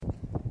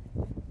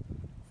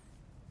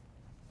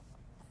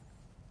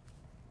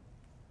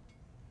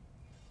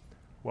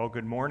Well,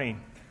 good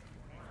morning.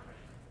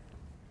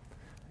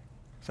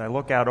 As I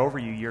look out over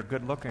you, you're a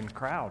good-looking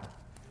crowd.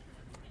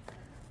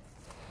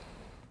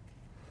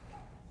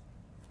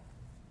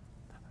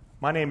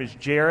 My name is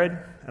Jared,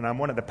 and I'm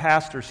one of the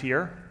pastors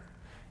here,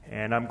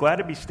 and I'm glad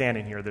to be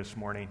standing here this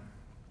morning.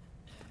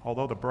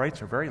 Although the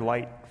brights are very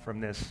light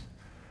from this,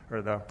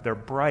 they're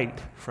bright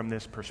from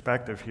this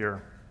perspective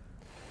here.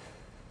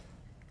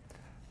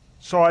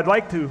 So I'd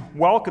like to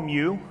welcome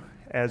you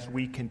as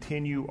we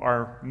continue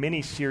our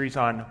mini-series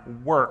on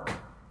work,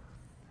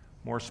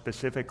 more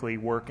specifically,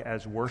 work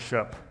as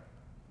worship.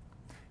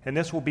 And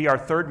this will be our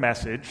third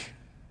message.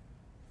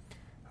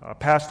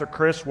 Pastor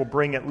Chris will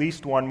bring at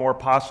least one more,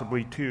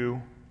 possibly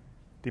two,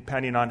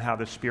 depending on how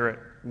the Spirit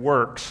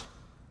works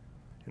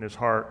in his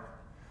heart.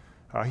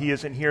 He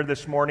isn't here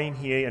this morning.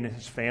 He and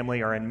his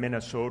family are in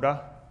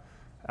Minnesota,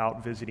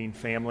 out visiting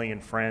family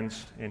and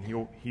friends,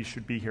 and he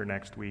should be here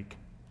next week.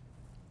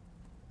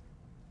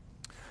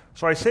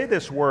 So I say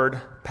this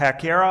word,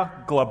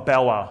 Pachyera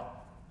glabella.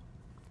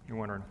 You're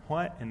wondering,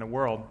 what in the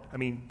world? I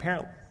mean,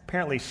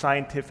 apparently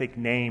scientific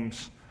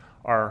names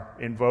are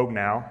in vogue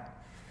now.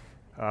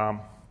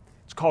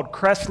 It's called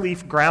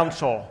crestleaf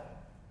groundsel.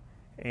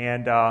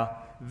 And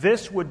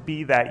this would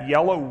be that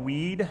yellow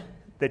weed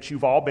that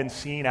you've all been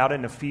seeing out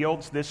in the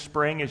fields this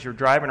spring as you're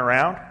driving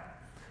around.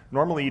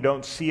 Normally you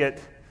don't see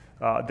it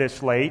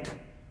this late,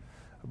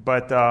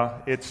 but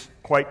it's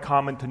quite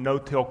common to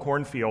no-till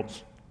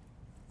cornfields.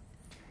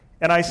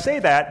 And I say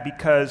that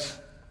because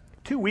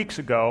 2 weeks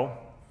ago,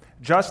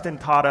 Justin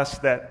taught us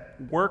that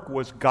work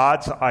was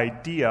God's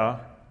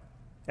idea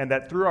and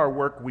that through our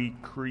work we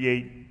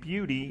create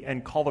beauty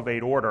and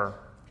cultivate order.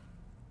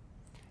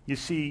 You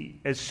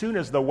see, as soon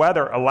as the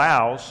weather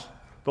allows,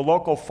 the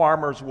local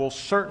farmers will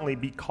certainly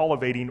be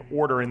cultivating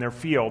order in their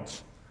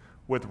fields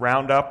with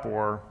Roundup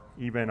or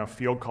even a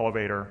field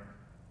cultivator.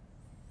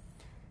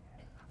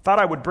 Thought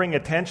I would bring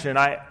attention.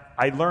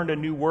 I learned a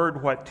new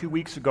word, 2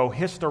 weeks ago,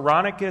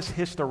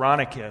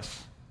 Hysteronychus,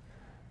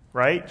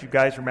 right? Do you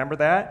guys remember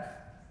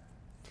that?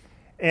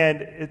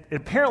 And it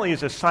apparently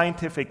is a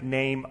scientific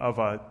name of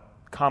a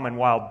common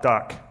wild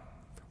duck.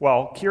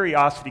 Well,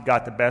 curiosity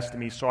got the best of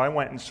me, so I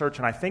went and searched,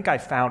 and I think I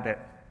found it.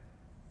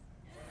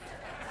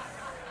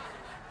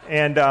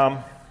 And,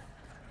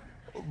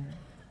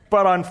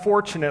 but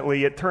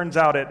unfortunately, it turns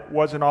out it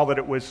wasn't all that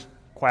it was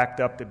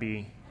quacked up to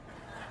be.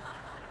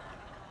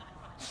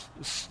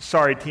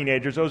 Sorry,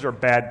 teenagers, those are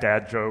bad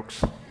dad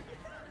jokes.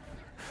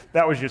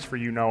 That was just for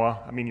you, Noah.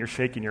 I mean, you're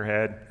shaking your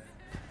head.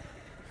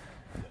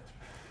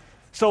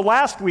 So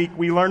last week,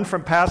 we learned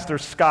from Pastor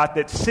Scott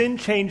that sin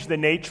changed the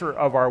nature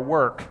of our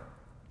work.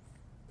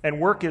 And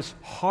work is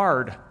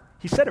hard.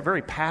 He said it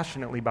very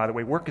passionately, by the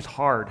way. Work is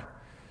hard.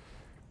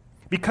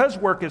 Because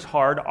work is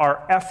hard,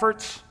 our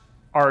efforts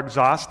are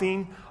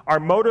exhausting,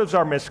 our motives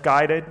are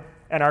misguided,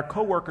 and our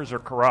coworkers are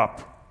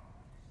corrupt.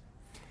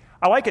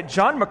 I like it.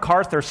 John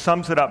MacArthur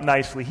sums it up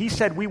nicely. He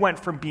said we went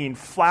from being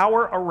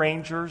flower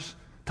arrangers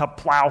to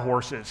plow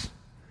horses.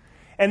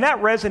 And that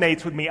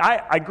resonates with me.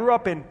 I grew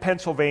up in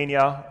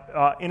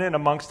Pennsylvania, in and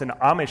amongst an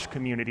Amish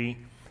community.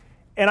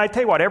 And I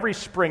tell you what, every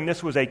spring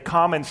this was a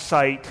common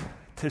sight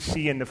to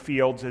see in the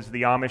fields as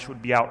the Amish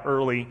would be out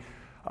early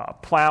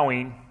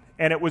plowing.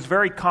 And it was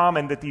very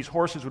common that these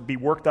horses would be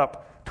worked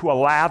up to a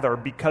lather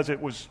because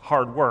it was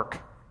hard work.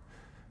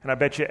 And I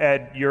bet you,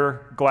 Ed,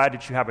 you're glad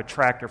that you have a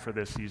tractor for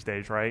this these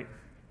days, right?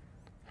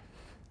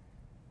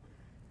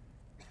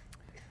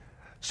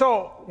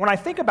 So when I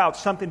think about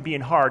something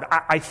being hard,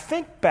 I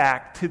think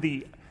back to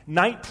the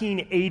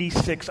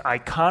 1986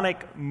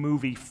 iconic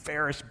movie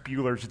Ferris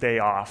Bueller's Day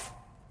Off.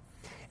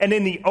 And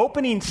in the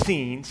opening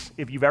scenes,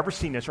 if you've ever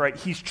seen this, right,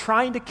 he's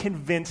trying to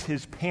convince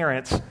his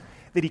parents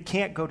that he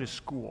can't go to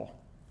school.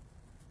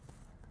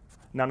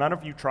 Now, none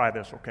of you try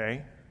this,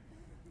 okay?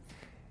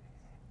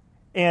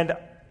 And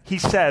he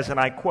says, and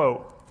I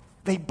quote,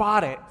 "They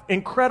bought it.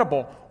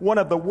 Incredible. One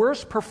of the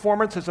worst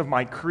performances of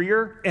my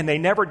career, and they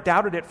never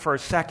doubted it for a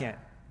second.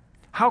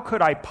 How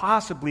could I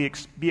possibly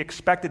be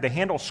expected to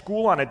handle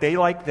school on a day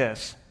like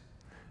this?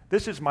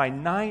 This is my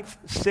 9th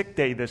sick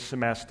day this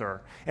semester,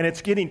 and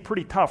it's getting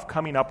pretty tough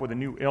coming up with a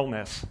new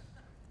illness."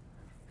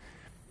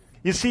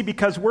 You see,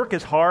 because work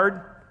is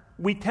hard,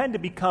 we tend to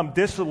become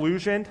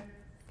disillusioned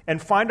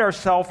and find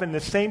ourselves in the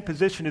same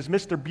position as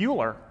Mr.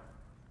 Bueller.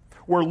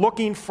 We're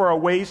looking for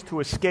ways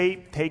to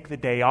escape, take the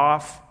day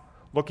off,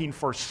 looking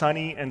for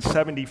sunny and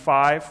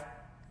 75.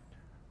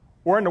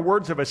 Or in the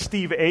words of a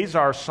Steve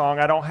Azar song,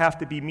 "I don't have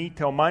to be me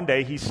till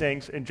Monday," he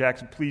sings, and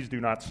Jackson, please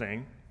do not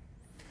sing.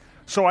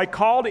 "So I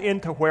called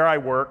into where I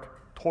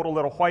work, told a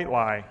little white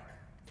lie.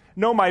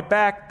 No, my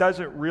back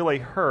doesn't really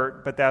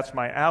hurt, but that's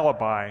my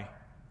alibi.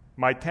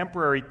 My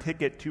temporary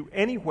ticket to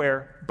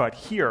anywhere but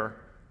here.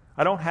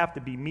 I don't have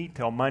to be me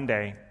till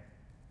Monday."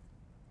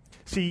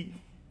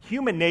 See,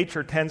 human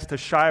nature tends to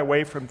shy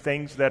away from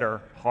things that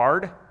are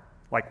hard,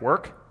 like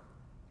work.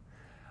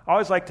 I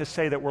always like to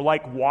say that we're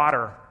like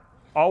water,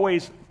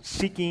 always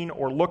seeking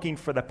or looking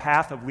for the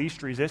path of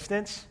least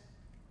resistance.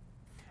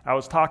 I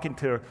was talking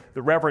to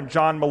the Reverend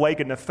John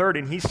Malagan III,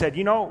 and he said,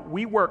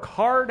 we work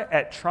hard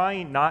at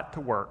trying not to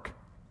work.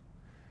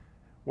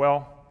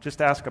 Well,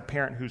 just ask a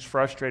parent who's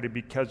frustrated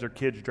because their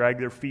kids drag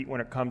their feet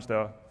when it comes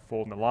to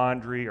folding the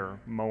laundry or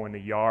mowing the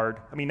yard.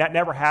 I mean, that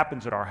never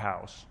happens at our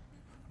house.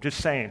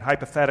 Just saying,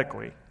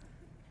 hypothetically.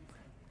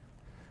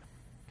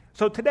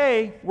 So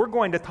today, we're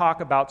going to talk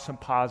about some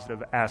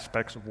positive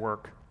aspects of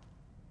work.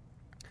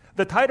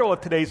 The title of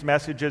today's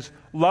message is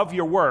Love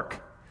Your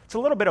Work. It's a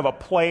little bit of a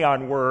play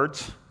on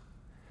words.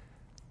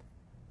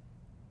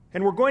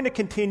 And we're going to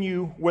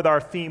continue with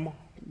our theme,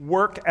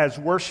 Work as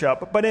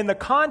Worship, but in the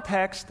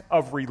context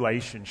of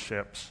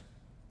relationships.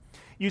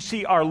 You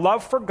see, our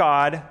love for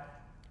God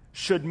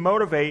should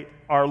motivate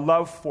our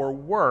love for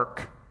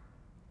work,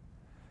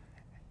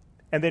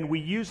 and then we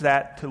use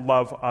that to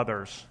love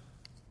others.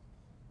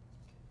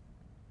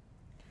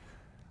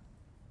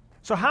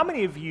 So how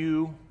many of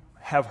you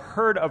have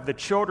heard of the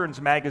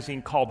children's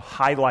magazine called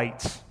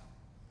Highlights?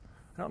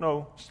 I don't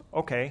know.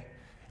 Okay.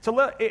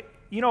 It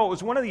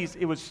was one of these,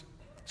 it was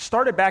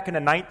started back in the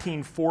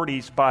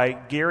 1940s by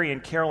Gary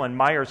and Carolyn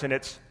Myers, and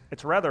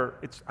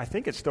I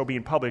think it's still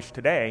being published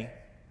today.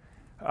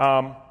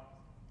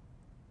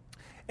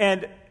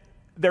 And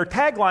their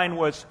tagline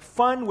was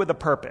fun with a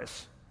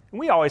purpose. And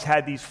we always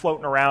had these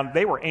floating around.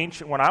 They were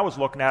ancient when I was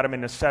looking at them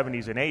in the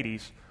 70s and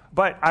 80s.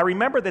 But I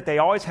remember that they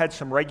always had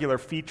some regular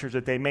features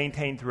that they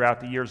maintained throughout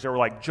the years. There were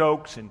like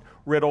jokes and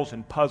riddles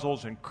and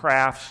puzzles and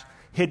crafts,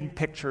 hidden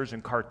pictures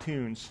and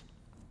cartoons.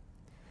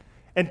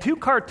 And two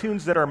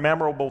cartoons that are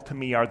memorable to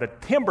me are the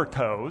Timber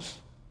Toes,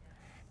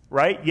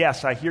 right?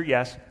 Yes, I hear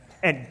yes.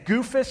 And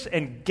Goofus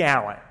and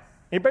Gallant.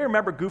 Anybody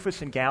remember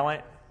Goofus and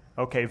Gallant?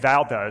 Okay,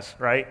 Val does,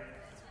 right?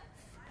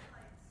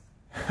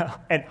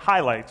 And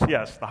Highlights,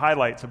 yes, the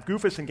highlights of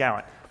Goofus and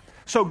Gallant.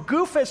 So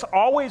Goofus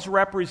always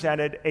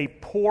represented a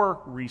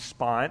poor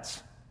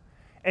response,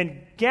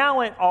 and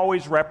Gallant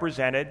always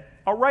represented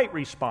a right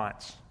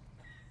response.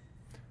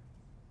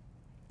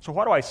 So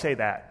why do I say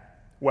that?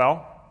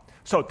 Well,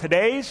 so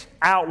today's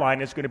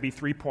outline is going to be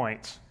 3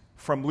 points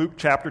from Luke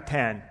chapter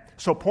 10.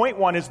 So point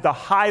 1 is the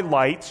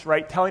highlights,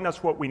 right, telling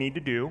us what we need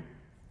to do.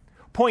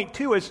 Point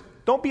 2 is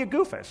don't be a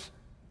goofus.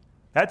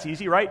 That's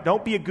easy, right?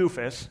 Don't be a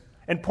goofus.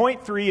 And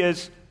point 3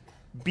 is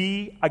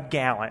be a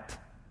gallant,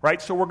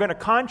 right? So we're going to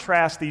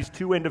contrast these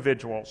two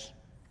individuals.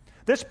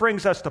 This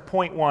brings us to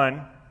point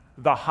 1,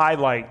 the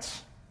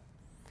highlights.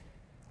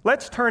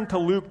 Let's turn to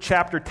Luke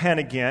chapter 10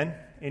 again.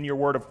 In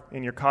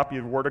your copy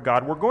of the Word of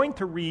God. We're going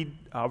to read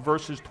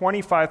verses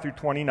 25 through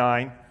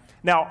 29.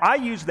 Now, I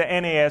use the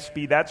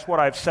NASB. That's what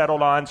I've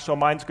settled on, so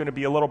mine's going to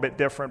be a little bit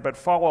different, but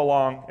follow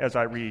along as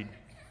I read.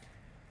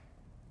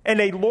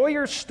 And a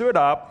lawyer stood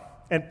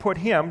up and put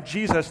him,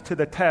 Jesus, to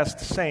the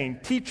test, saying,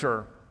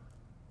 Teacher,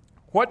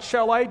 what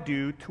shall I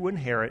do to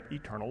inherit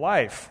eternal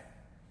life?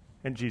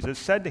 And Jesus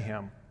said to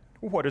him,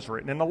 What is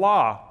written in the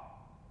law?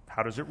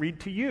 How does it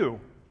read to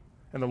you?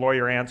 And the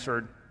lawyer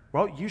answered,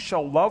 Well, you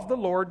shall love the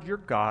Lord your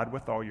God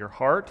with all your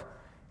heart,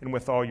 and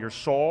with all your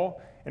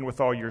soul, and with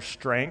all your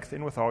strength,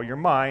 and with all your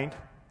mind,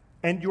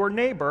 and your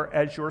neighbor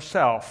as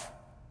yourself.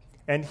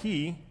 And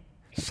he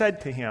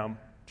said to him,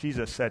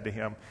 Jesus said to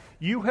him,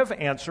 You have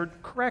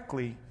answered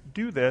correctly.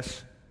 Do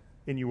this,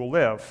 and you will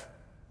live.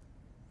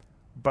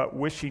 But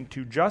wishing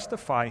to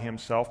justify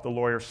himself, the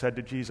lawyer said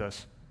to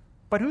Jesus,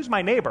 But who's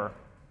my neighbor?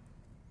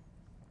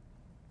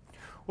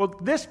 Well,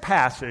 this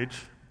passage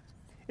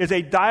is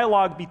a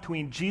dialogue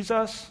between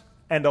Jesus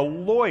and a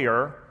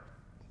lawyer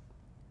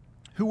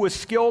who was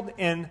skilled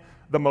in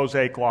the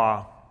Mosaic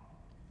Law.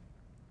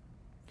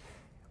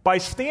 By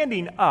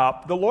standing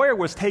up, the lawyer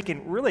was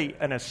taking really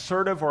an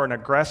assertive or an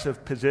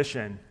aggressive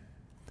position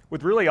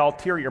with really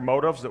ulterior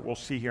motives that we'll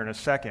see here in a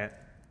second.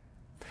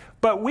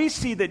 But we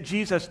see that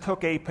Jesus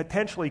took a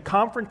potentially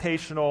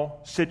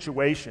confrontational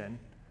situation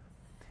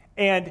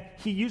and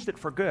he used it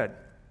for good.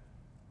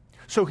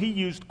 So he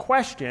used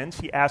questions,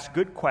 he asked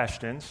good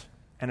questions,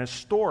 and a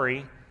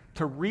story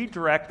to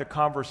redirect the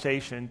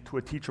conversation to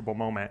a teachable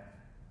moment.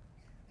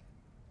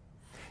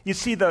 You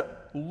see, the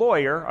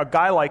lawyer, a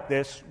guy like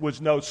this,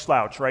 was no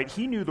slouch, right?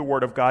 He knew the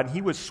Word of God, and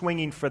he was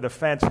swinging for the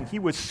fence, and he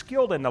was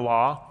skilled in the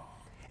law,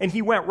 and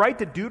he went right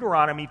to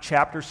Deuteronomy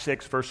chapter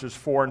 6, verses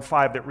 4 and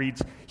 5 that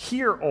reads,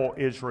 Hear, O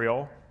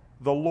Israel,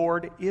 the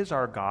Lord is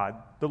our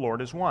God, the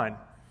Lord is one.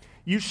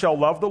 You shall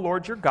love the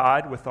Lord your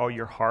God with all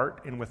your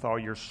heart, and with all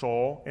your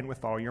soul, and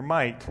with all your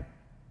might.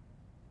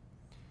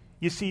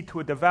 You see, to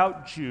a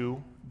devout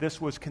Jew,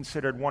 this was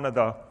considered one of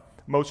the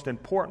most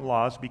important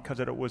laws because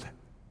it was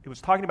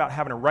talking about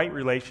having a right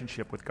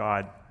relationship with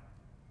God.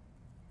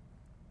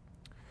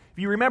 If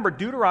you remember,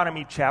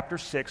 Deuteronomy chapter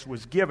 6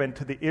 was given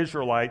to the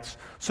Israelites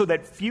so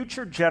that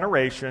future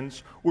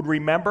generations would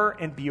remember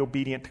and be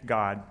obedient to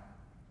God.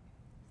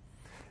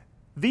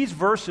 These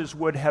verses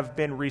would have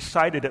been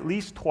recited at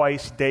least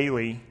twice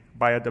daily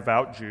by a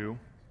devout Jew,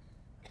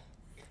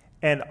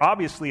 and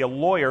obviously a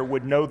lawyer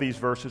would know these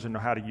verses and know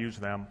how to use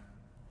them.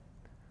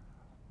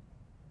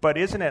 But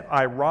isn't it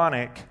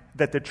ironic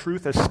that the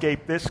truth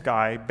escaped this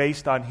guy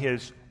based on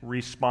his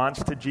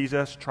response to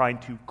Jesus, trying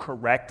to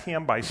correct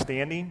him by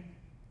standing?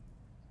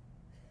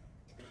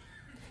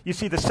 You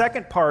see, the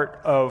second part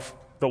of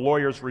the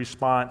lawyer's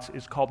response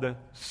is called the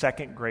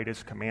second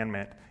greatest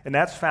commandment, and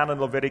that's found in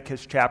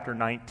Leviticus chapter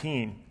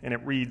 19, and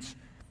it reads,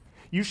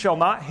 "You shall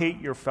not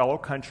hate your fellow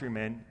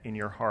countrymen in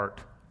your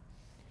heart.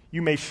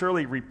 You may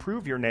surely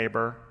reprove your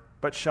neighbor,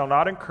 but shall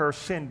not incur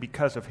sin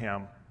because of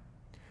him.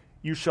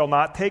 You shall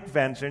not take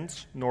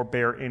vengeance, nor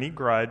bear any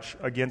grudge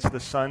against the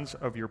sons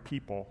of your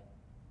people,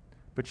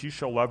 but you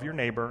shall love your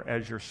neighbor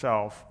as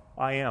yourself.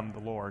 I am the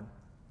Lord."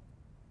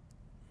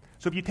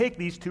 So if you take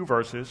these two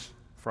verses,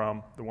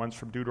 from the ones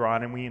from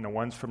Deuteronomy and the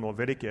ones from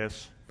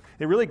Leviticus,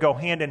 they really go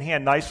hand in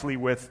hand nicely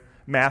with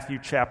Matthew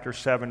chapter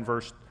 7,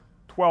 verse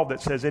 12,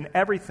 that says, "In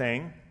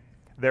everything,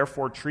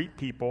 therefore treat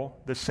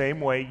people the same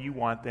way you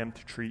want them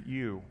to treat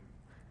you."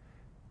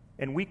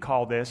 And we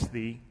call this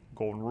the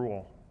Golden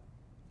Rule.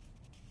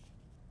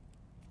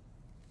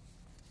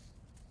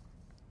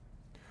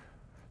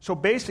 So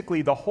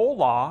basically, the whole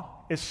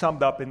law is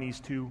summed up in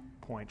these 2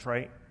 points,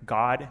 right?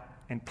 God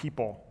and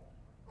people.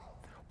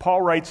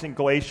 Paul writes in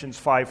Galatians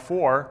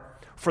 5:4,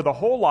 "For the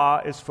whole law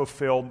is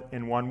fulfilled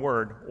in one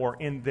word," or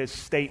in this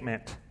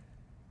statement,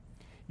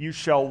 "You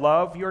shall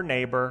love your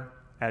neighbor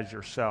as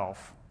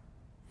yourself."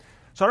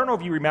 So I don't know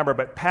if you remember,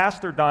 but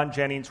Pastor Don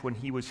Jennings, when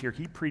he was here,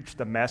 he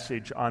preached a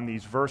message on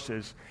these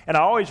verses. And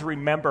I always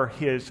remember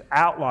his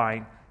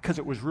outline because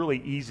it was really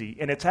easy.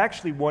 And it's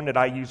actually one that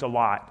I use a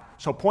lot.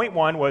 So point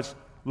 1 was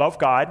love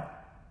God.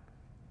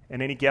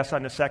 And any guess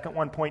on the second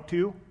one, point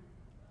 2?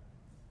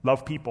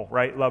 Love people,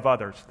 right? Love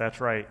others. That's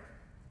right.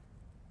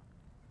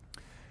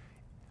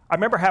 I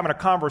remember having a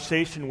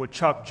conversation with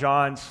Chuck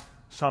Johns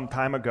some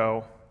time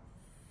ago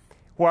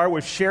where I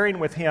was sharing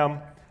with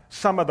him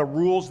some of the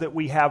rules that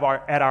we have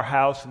at our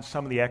house and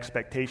some of the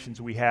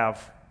expectations we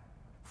have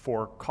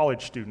for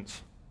college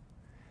students.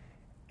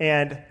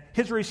 And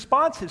his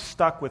response has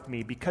stuck with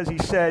me because he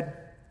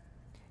said,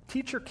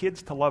 "Teach your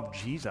kids to love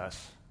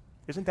Jesus.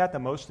 Isn't that the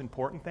most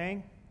important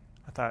thing?"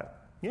 I thought,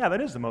 yeah,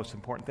 that is the most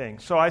important thing.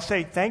 So I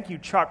say, thank you,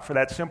 Chuck, for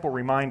that simple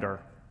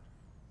reminder.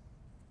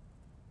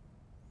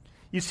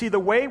 You see, the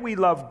way we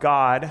love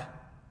God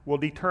will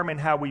determine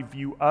how we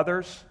view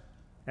others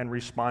and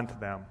respond to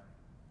them,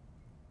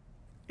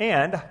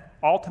 and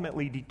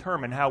ultimately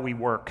determine how we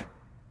work.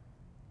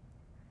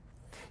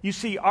 You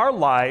see, our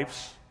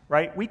lives,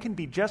 right, we can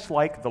be just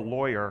like the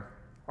lawyer.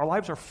 Our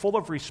lives are full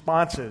of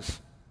responses.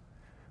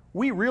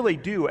 We really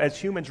do, as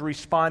humans,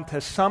 respond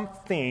to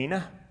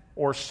something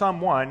or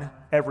someone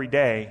every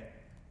day.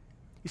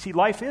 You see,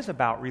 life is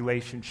about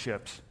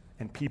relationships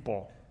and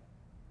people.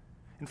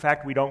 In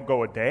fact, we don't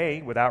go a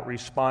day without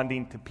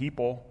responding to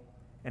people,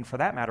 and for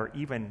that matter,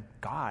 even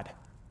God.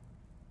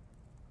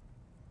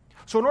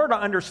 So in order to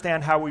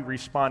understand how we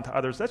respond to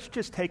others, let's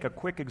just take a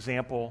quick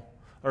example,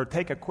 or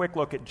take a quick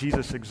look at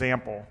Jesus'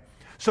 example.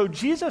 So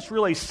Jesus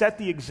really set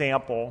the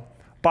example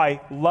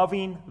by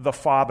loving the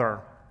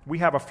Father. We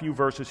have a few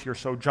verses here.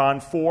 So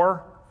John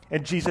 4,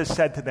 and Jesus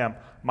said to them,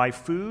 "My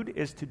food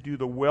is to do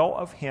the will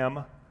of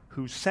him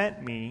who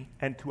sent me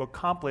and to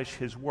accomplish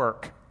his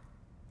work."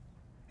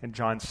 In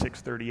John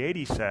 6:38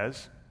 he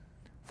says,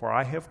 "For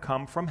I have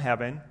come from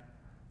heaven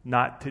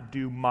not to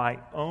do my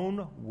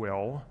own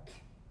will,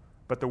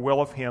 but the will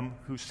of him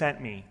who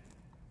sent me."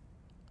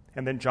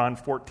 And then John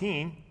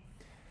 14,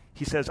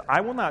 he says,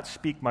 "I will not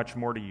speak much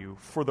more to you,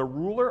 for the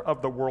ruler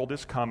of the world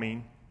is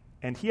coming,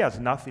 and he has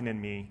nothing in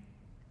me.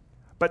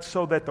 But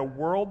so that the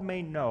world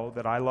may know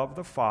that I love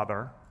the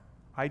Father,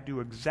 I do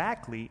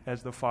exactly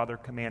as the Father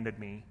commanded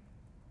me."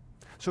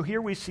 So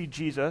here we see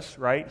Jesus,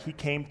 right? He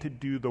came to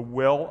do the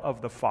will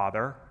of the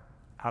Father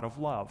out of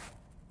love.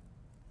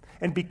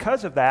 And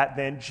because of that,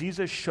 then,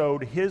 Jesus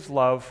showed his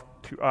love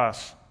to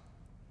us.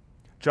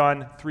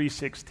 John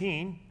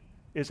 3:16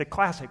 is a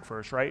classic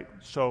verse, right?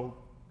 So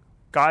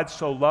God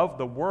so loved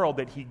the world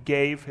that he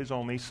gave his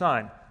only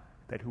Son,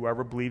 that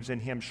whoever believes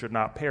in him should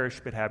not perish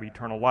but have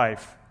eternal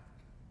life.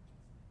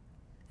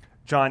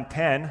 John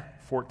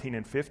 10:14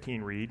 and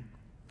 15 read,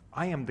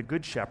 "I am the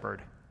good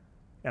shepherd,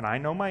 and I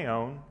know my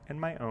own,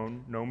 and my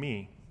own know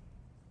me.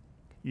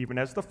 Even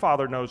as the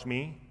Father knows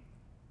me,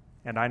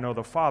 and I know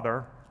the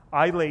Father,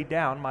 I lay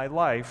down my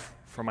life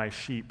for my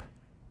sheep."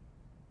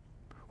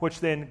 Which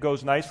then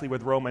goes nicely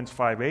with Romans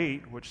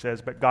 5:8, which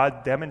says, "But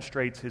God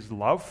demonstrates his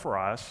love for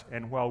us,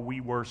 and while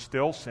we were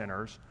still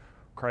sinners,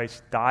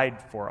 Christ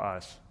died for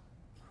us."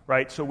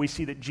 Right? So we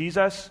see that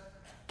Jesus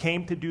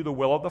came to do the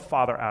will of the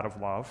Father out of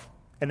love,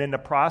 and in the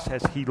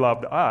process, he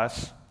loved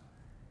us.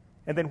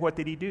 And then what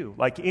did he do?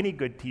 Like any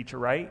good teacher,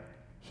 right?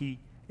 He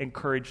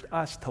encouraged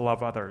us to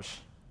love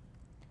others.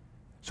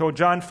 So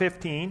John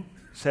 15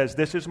 says,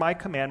 "This is my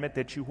commandment,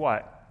 that you"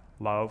 what?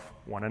 "Love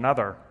one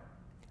another,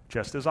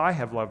 just as I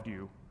have loved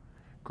you.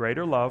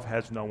 Greater love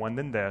has no one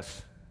than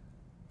this,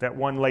 that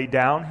one lay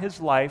down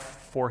his life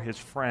for his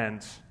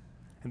friends.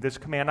 And this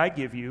command I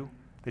give you,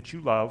 that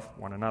you love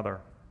one another."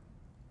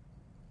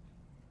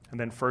 And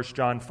then 1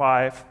 John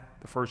 5,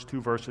 the first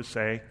two verses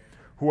say,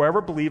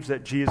 "Whoever believes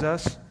that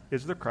Jesus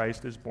is the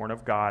Christ is born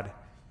of God.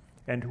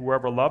 And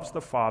whoever loves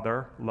the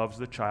Father loves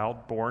the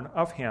child born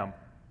of him.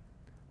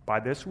 By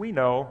this we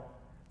know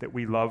that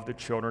we love the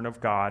children of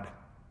God,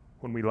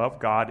 when we love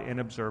God and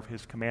observe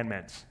his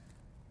commandments.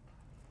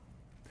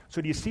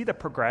 So do you see the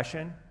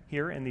progression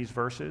here in these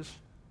verses?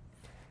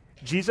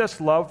 Jesus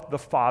loved the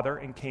Father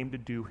and came to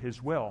do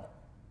his will.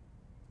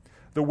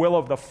 The will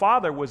of the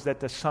Father was that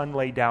the Son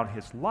lay down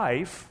his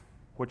life,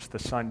 which the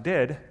Son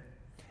did,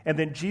 and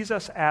then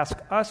Jesus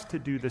asked us to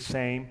do the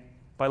same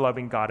by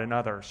loving God and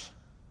others.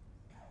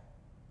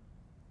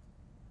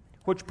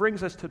 Which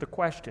brings us to the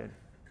question,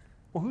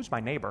 well, who's my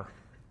neighbor?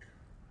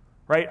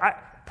 Right?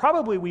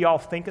 Probably we all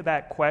think of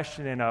that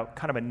question in a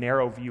kind of a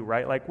narrow view,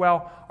 right? Like,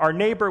 well, our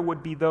neighbor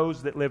would be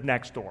those that live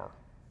next door,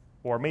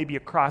 or maybe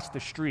across the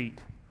street,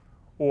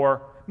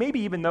 or maybe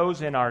even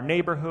those in our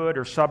neighborhood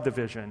or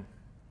subdivision.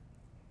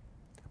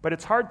 But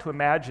it's hard to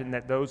imagine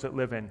that those that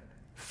live in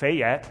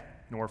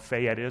Fayette, where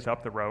Fayette is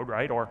up the road,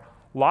 right, or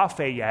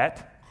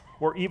Lafayette,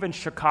 or even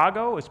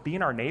Chicago as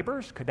being our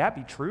neighbors. Could that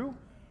be true?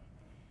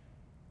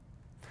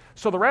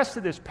 So the rest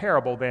of this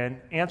parable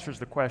then answers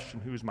the question,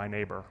 who's my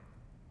neighbor?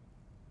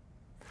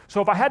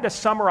 So if I had to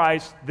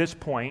summarize this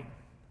point,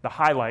 the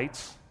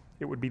highlights,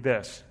 it would be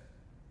this.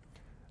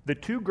 The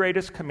two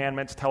greatest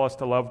commandments tell us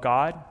to love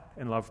God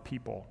and love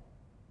people.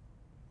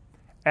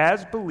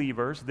 As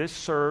believers, this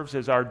serves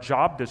as our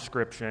job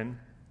description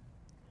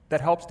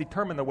that helps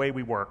determine the way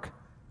we work.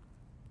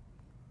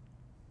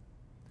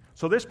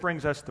 So this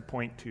brings us to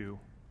point 2.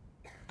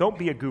 Don't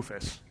be a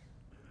goofus.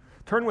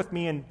 Turn with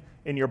me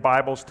in your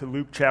Bibles to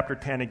Luke chapter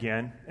 10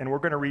 again, and we're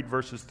going to read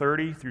verses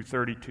 30 through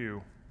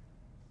 32.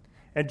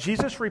 And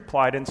Jesus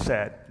replied and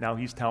said, now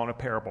he's telling a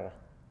parable.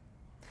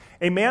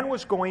 A man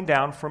was going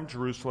down from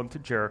Jerusalem to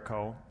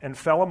Jericho and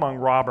fell among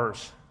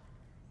robbers.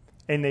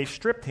 And they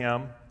stripped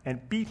him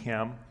and beat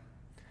him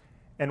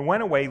and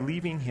went away,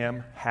 leaving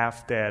him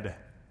half dead.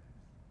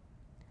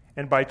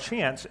 And by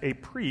chance, a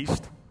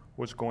priest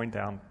was going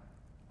down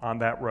on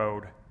that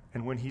road.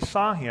 And when he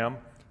saw him,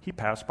 he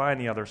passed by on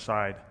the other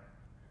side.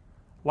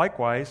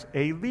 Likewise,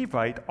 a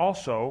Levite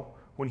also,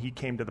 when he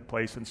came to the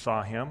place and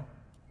saw him,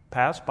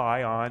 passed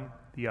by on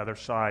the other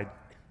side.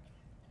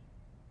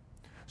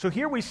 So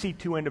here we see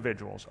two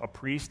individuals, a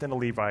priest and a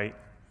Levite,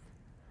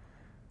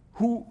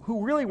 who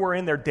really were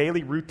in their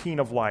daily routine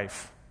of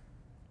life.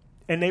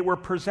 And they were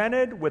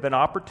presented with an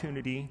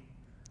opportunity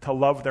to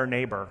love their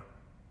neighbor,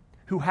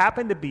 who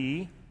happened to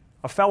be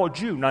a fellow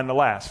Jew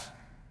nonetheless.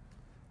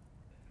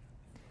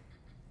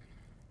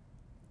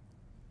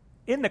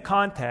 In the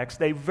context,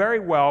 they very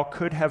well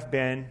could have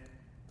been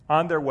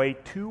on their way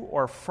to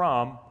or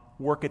from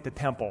work at the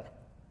temple.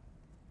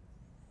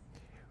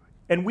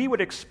 And we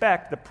would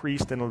expect the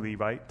priest and the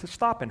Levite to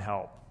stop and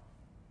help,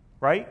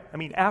 right? I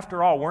mean,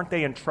 after all, weren't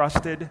they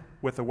entrusted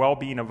with the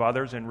well-being of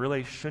others, and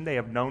really shouldn't they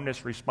have known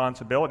this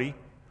responsibility?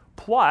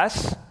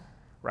 Plus,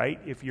 right,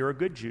 if you're a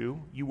good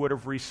Jew, you would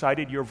have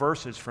recited your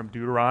verses from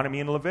Deuteronomy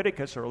and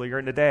Leviticus earlier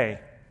in the day.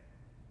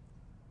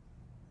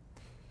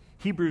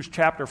 Hebrews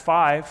chapter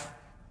 5,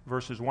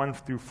 verses 1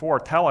 through 4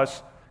 tell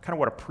us kind of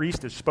what a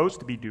priest is supposed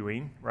to be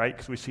doing, right?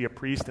 Because we see a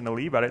priest and a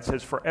Levite. It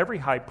says, for every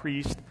high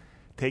priest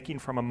taking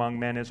from among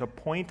men is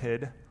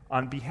appointed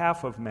on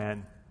behalf of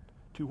men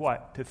to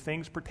what? To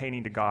things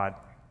pertaining to God,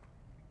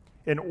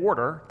 in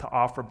order to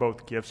offer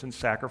both gifts and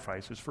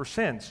sacrifices for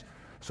sins,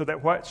 so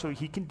that what? So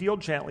he can deal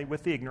gently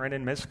with the ignorant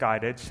and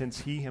misguided,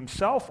 since he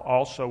himself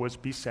also is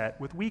beset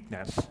with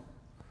weakness.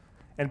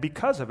 And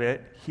because of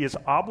it, he is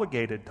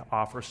obligated to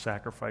offer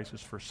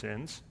sacrifices for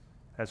sins,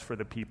 as for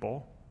the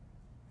people,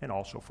 and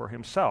also for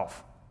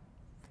himself.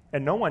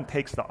 And no one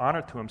takes the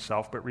honor to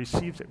himself, but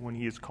receives it when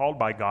he is called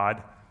by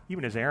God,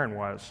 even as Aaron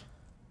was.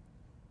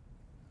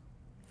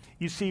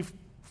 You see,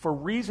 for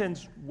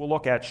reasons we'll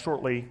look at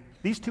shortly,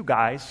 these two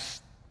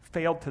guys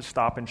failed to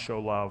stop and show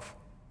love.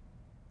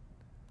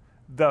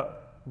 The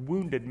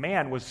wounded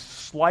man was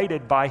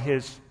slighted by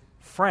his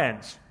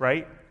friends,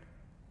 right?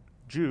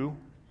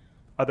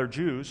 Other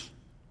Jews.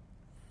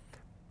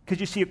 Because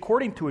you see,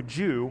 according to a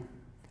Jew,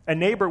 a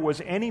neighbor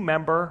was any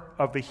member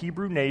of the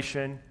Hebrew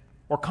nation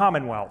or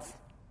commonwealth.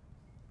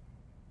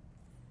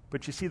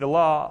 But you see, the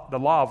law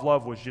of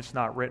love was just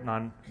not written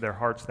on their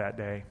hearts that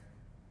day.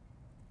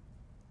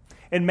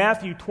 In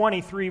Matthew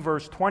 23,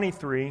 verse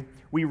 23,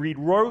 we read,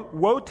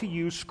 Woe to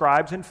you,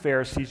 scribes and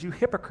Pharisees, you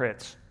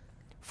hypocrites!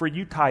 For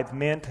you tithe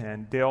mint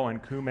and dill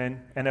and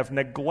cumin, and have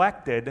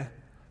neglected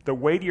the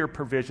weightier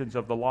provisions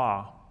of the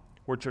law,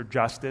 which are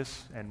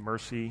justice and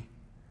mercy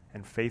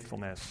and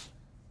faithfulness.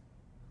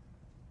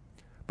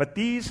 But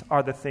these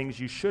are the things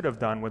you should have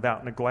done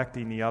without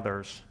neglecting the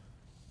others.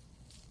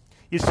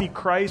 You see,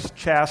 Christ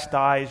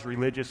chastised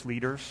religious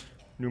leaders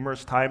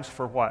numerous times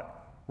for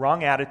what?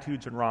 Wrong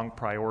attitudes and wrong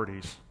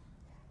priorities.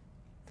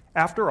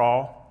 After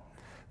all,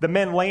 the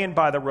men laying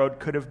by the road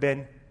could have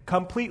been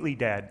completely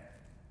dead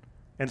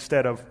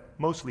instead of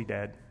mostly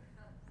dead.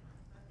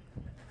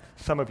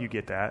 Some of you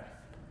get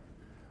that.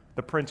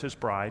 The Princess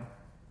Bride.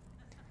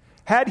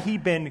 Had he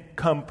been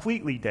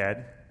completely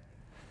dead,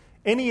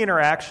 any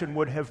interaction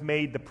would have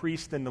made the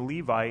priest and the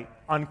Levite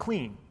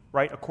unclean,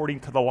 right,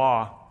 according to the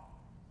law.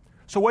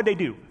 So what'd they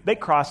do? They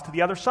crossed to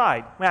the other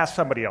side. Asked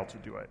somebody else to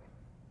do it.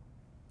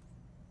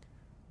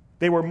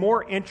 They were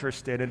more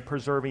interested in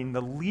preserving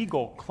the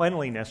legal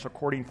cleanliness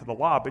according to the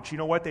law, but you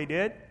know what they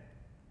did?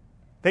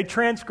 They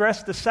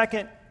transgressed the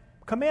second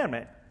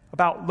commandment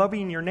about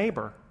loving your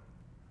neighbor.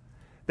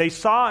 They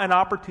saw an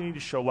opportunity to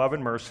show love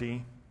and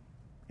mercy,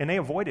 and they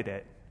avoided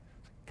it.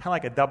 Kind of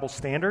like a double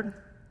standard.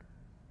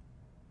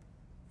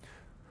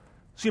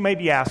 So you may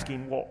be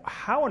asking, well,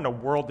 how in the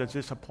world does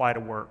this apply to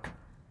work?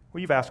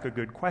 Well, you've asked a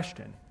good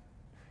question.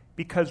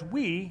 Because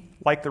we,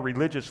 like the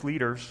religious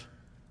leaders,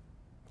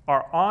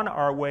 are on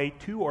our way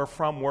to or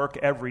from work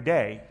every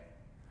day.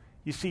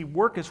 You see,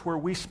 work is where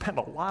we spend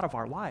a lot of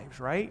our lives,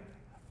 right?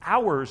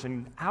 Hours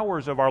and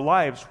hours of our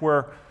lives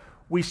where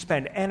we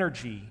spend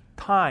energy,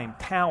 time,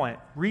 talent,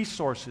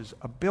 resources,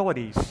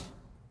 abilities.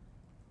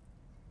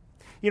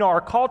 You know,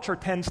 our culture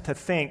tends to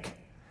think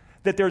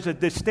that there's a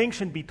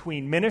distinction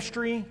between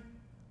ministry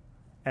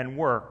and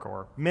work,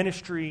 or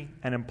ministry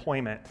and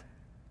employment.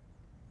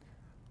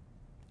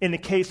 In the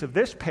case of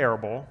this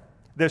parable,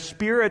 the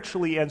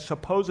spiritually and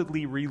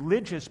supposedly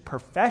religious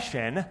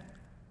profession,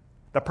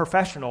 the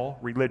professional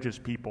religious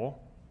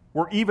people,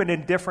 were even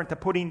indifferent to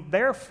putting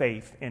their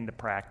faith into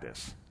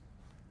practice,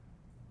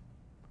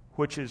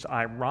 which is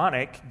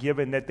ironic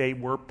given that they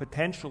were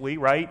potentially,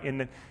 right,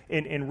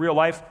 in real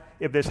life,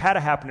 if this had to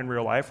happen in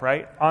real life,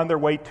 right, on their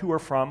way to or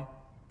from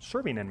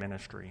serving in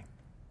ministry.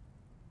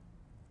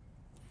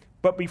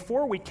 But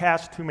before we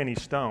cast too many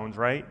stones,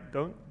 right,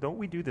 don't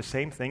we do the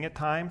same thing at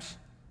times?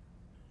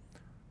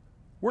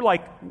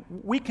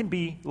 We can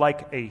be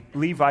like a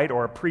Levite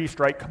or a priest,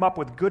 right? Come up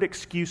with good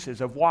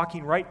excuses of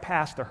walking right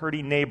past a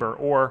hurting neighbor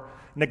or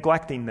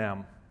neglecting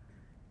them.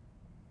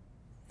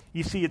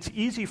 You see, it's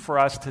easy for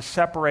us to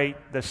separate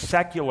the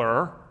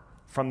secular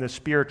from the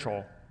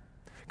spiritual.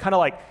 Kind of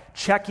like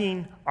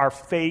checking our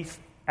faith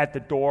at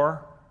the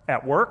door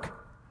at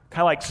work.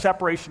 Kind of like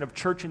separation of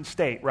church and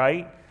state,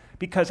 right?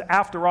 Because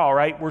after all,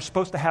 right, we're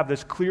supposed to have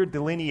this clear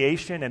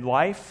delineation in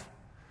life.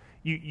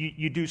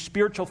 You do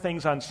spiritual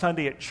things on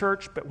Sunday at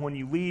church, but when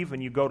you leave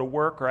and you go to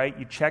work, right,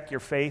 you check your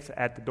faith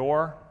at the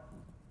door.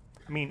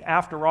 I mean,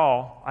 after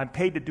all, I'm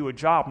paid to do a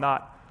job,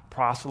 not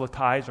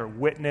proselytize or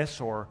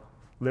witness or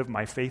live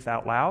my faith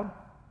out loud.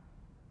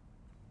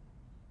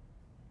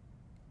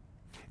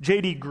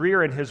 J.D.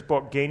 Greer, in his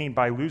book, Gaining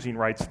by Losing,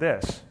 writes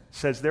this,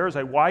 says, there is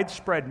a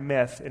widespread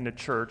myth in the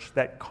church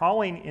that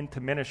calling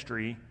into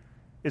ministry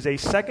is a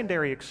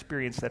secondary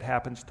experience that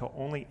happens to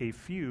only a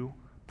few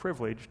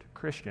privileged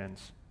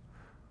Christians.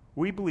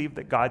 We believe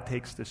that God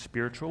takes the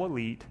spiritual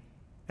elite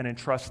and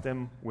entrusts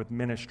them with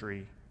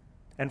ministry.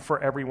 And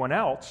for everyone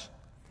else,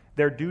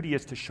 their duty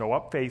is to show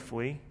up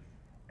faithfully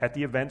at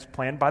the events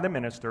planned by the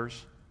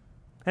ministers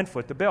and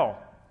foot the bill.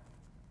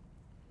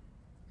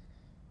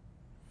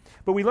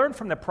 But we learned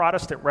from the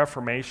Protestant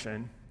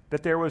Reformation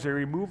that there was a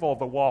removal of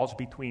the walls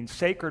between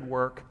sacred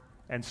work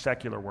and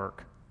secular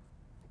work,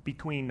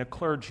 between the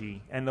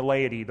clergy and the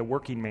laity, the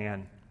working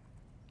man.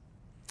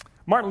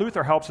 Martin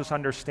Luther helps us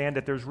understand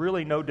that there's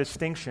really no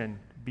distinction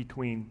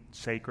between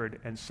sacred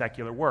and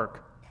secular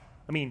work.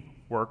 I mean,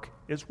 work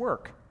is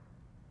work.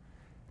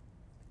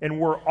 And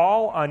we're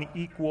all on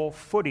equal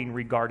footing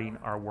regarding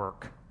our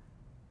work.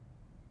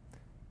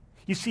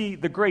 You see,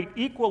 the great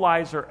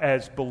equalizer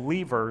as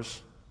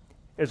believers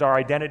is our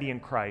identity in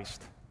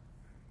Christ.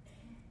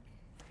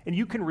 And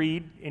you can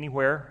read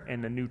anywhere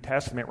in the New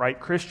Testament, right?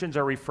 Christians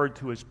are referred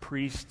to as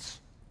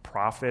priests,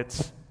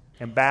 prophets,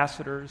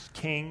 ambassadors,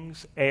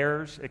 kings,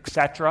 heirs,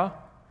 etc.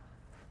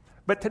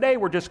 But today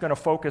we're just going to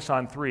focus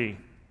on three.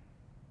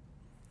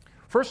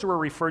 First, we're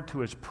referred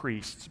to as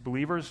priests.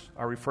 Believers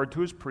are referred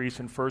to as priests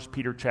in 1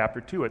 Peter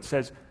chapter 2. It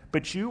says,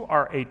 but you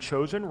are a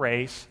chosen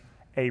race,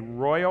 a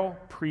royal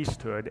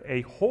priesthood,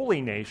 a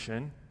holy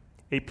nation,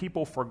 a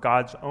people for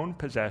God's own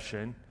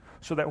possession,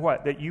 so that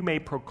what? That you may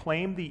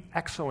proclaim the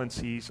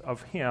excellencies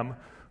of him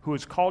who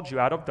has called you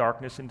out of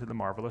darkness into the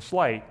marvelous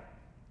light.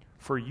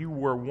 For you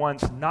were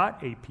once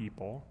not a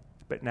people,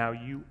 but now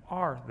you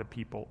are the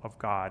people of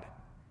God.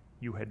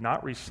 You had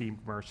not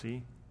received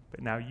mercy,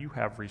 but now you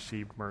have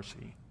received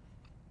mercy.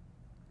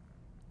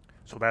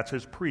 So that's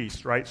as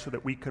priests, right? So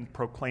that we can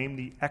proclaim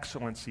the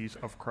excellencies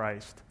of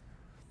Christ.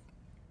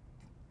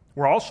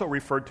 We're also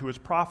referred to as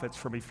prophets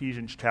from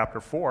Ephesians chapter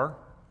 4.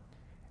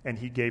 And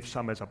he gave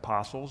some as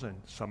apostles,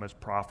 and some as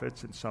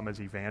prophets, and some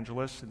as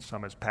evangelists, and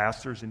some as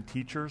pastors and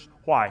teachers.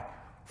 Why?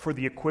 For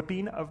the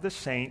equipping of the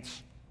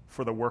saints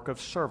for the work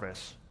of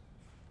service,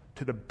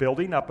 to the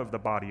building up of the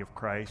body of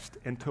Christ,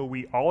 until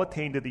we all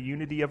attain to the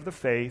unity of the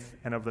faith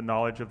and of the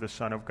knowledge of the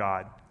Son of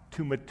God,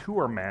 to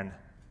mature men,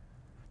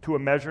 to a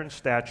measure and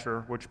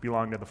stature which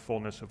belong to the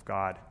fullness of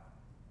God.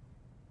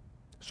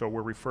 So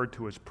we're referred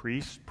to as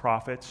priests,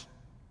 prophets,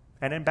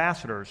 and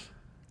ambassadors.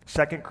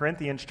 2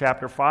 Corinthians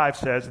chapter 5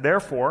 says,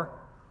 therefore,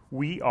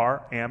 we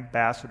are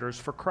ambassadors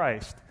for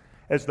Christ,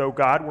 as though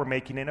God were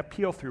making an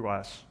appeal through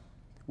us.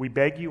 We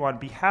beg you on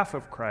behalf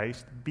of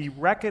Christ, be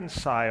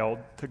reconciled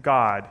to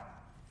God.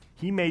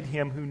 He made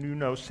him who knew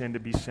no sin to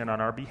be sin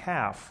on our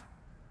behalf,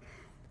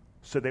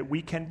 so that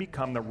we can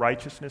become the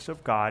righteousness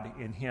of God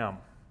in him.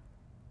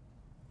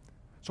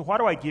 So why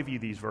do I give you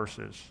these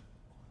verses?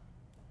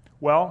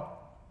 Well,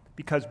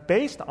 because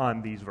based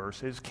on these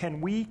verses, can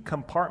we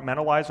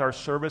compartmentalize our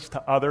service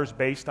to others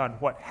based on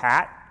what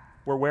hat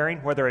we're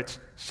wearing, whether it's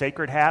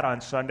sacred hat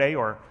on Sunday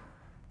or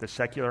the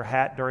secular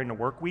hat during the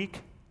work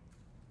week?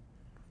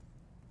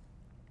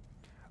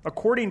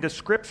 According to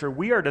Scripture,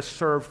 we are to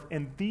serve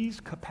in these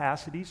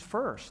capacities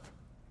first.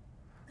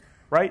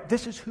 Right?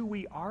 This is who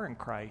we are in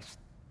Christ.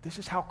 This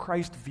is how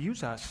Christ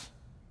views us.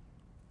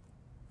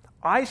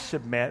 I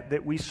submit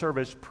that we serve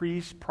as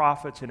priests,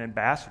 prophets, and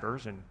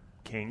ambassadors, and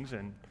kings,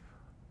 and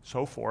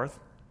so forth,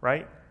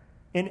 right?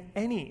 In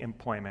any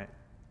employment,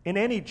 in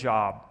any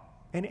job,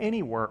 in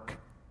any work.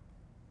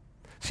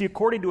 See,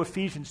 according to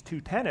Ephesians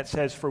 2:10, it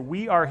says, "For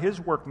we are his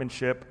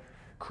workmanship,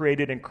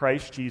 created in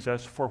Christ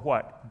Jesus for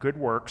what? Good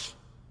works,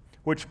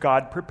 which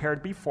God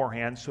prepared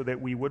beforehand so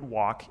that we would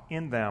walk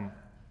in them."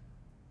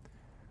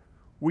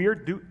 We are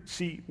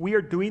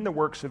doing the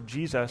works of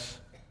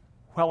Jesus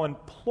while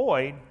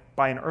employed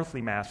by an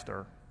earthly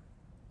master.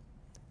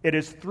 It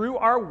is through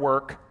our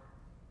work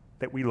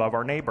that we love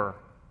our neighbor.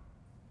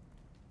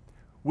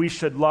 We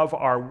should love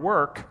our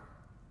work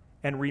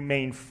and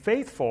remain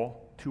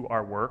faithful to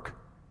our work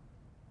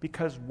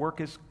because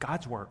work is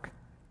God's work.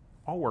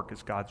 All work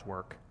is God's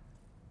work.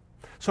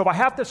 So if I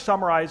have to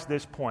summarize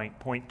this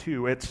point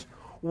 2, it's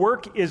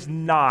work is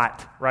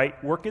not,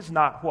 right? Work is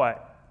not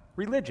what?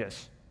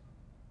 Religious,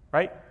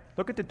 right?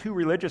 Look at the two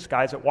religious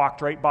guys that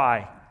walked right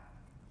by.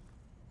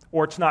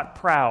 Or it's not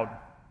proud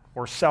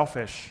or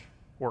selfish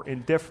or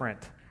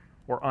indifferent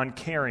or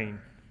uncaring.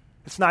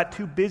 It's not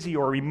too busy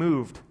or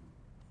removed.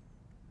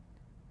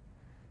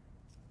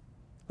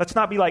 Let's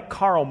not be like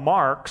Karl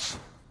Marx,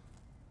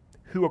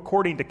 who,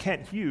 according to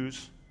Kent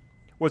Hughes,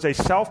 was a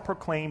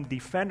self-proclaimed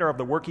defender of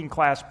the working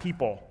class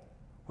people,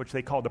 which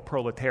they called the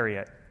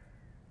proletariat.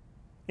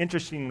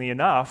 Interestingly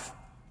enough,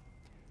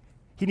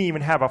 he didn't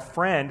even have a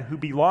friend who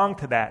belonged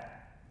to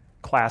that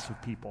class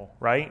of people,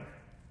 right?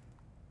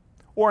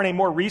 Or in a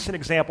more recent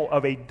example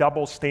of a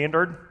double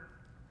standard,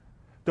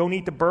 don't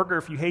eat the burger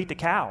if you hate the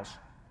cows.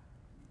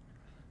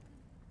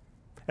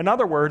 In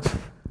other words,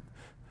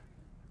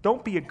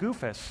 don't be a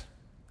goofus.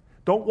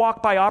 Don't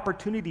walk by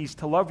opportunities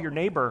to love your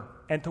neighbor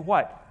and to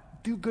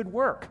what? Do good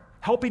work.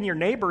 Helping your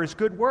neighbor is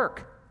good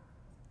work.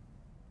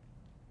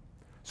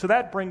 So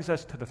that brings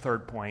us to the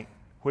third point,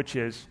 which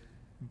is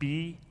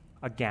be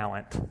a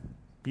gallant.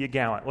 Be a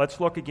gallant. Let's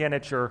look again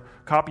at your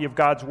copy of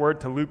God's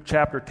Word to Luke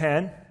chapter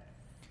 10,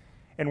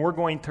 and we're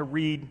going to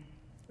read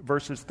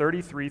verses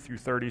 33 through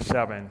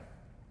 37.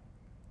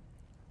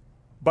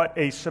 But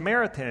a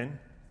Samaritan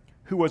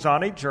who was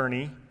on a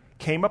journey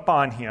came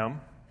upon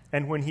him,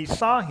 and when he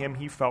saw him,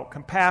 he felt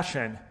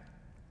compassion.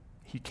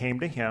 He came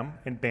to him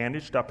and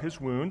bandaged up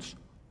his wounds,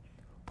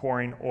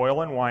 pouring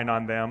oil and wine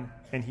on them,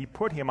 and he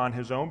put him on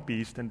his own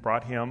beast and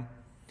brought him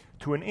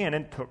to an inn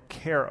and took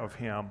care of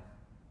him.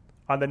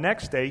 On the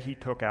next day, he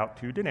took out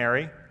 2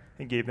 denarii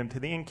and gave them to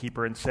the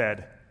innkeeper and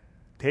said,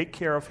 "Take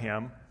care of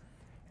him,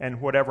 and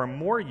whatever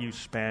more you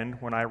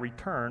spend, when I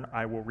return,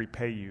 I will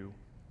repay you."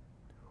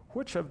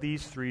 Which of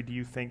these 3 do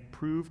you think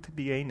proved to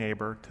be a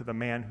neighbor to the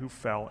man who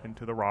fell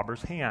into the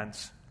robber's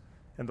hands?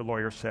 And the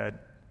lawyer said,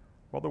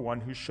 "Well, the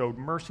one who showed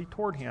mercy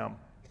toward him."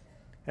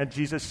 And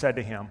Jesus said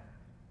to him,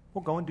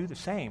 "Well, go and do the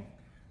same."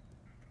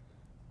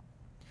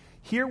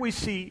 Here we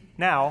see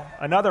now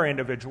another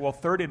individual, a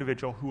third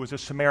individual, who was a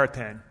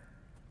Samaritan.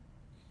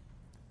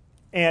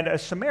 And a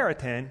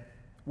Samaritan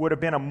would have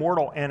been a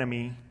mortal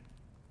enemy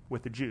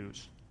with the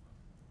Jews.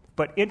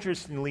 But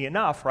interestingly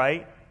enough,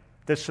 right,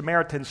 the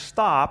Samaritan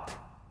stopped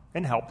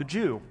and helped the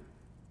Jew.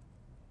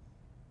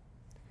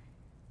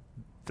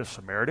 The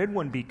Samaritan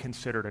wouldn't be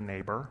considered a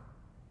neighbor,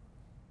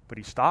 but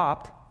he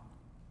stopped.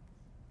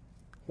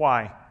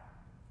 Why?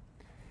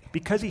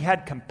 Because he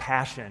had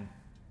compassion.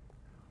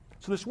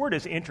 So this word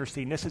is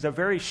interesting. This is a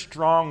very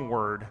strong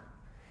word.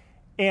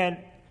 And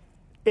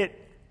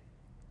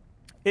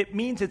it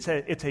means it's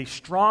a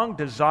strong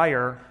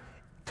desire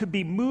to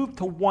be moved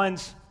to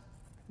one's,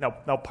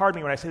 now pardon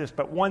me when I say this,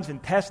 but one's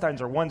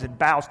intestines or one's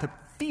bowels, to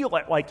feel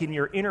it like in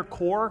your inner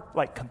core,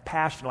 like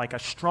compassion, like a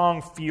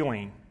strong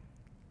feeling.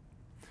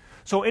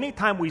 So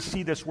anytime we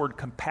see this word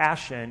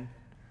compassion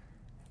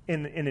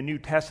in the New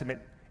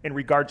Testament in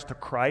regards to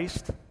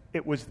Christ,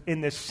 it was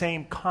in this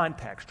same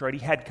context, right? He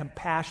had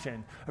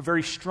compassion, a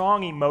very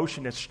strong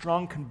emotion, a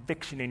strong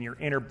conviction in your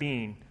inner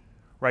being,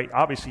 right?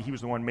 Obviously, he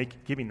was the one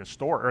giving the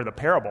story or the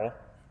parable,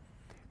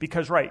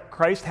 because, right,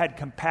 Christ had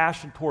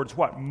compassion towards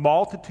what?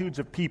 Multitudes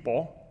of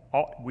people.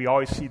 We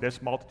always see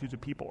this, multitudes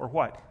of people, or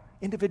what?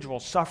 Individual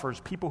sufferers,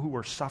 people who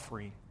were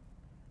suffering.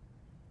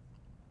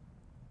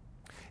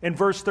 In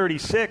verse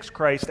 36,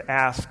 Christ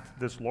asked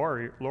this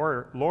lawyer,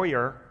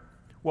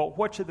 well,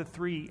 which of the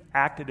 3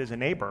 acted as a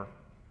neighbor?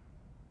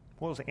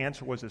 Well, his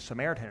answer was a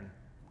Samaritan,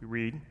 we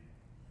read.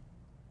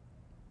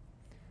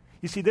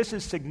 You see, this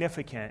is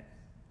significant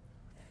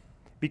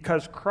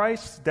because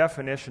Christ's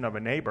definition of a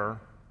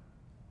neighbor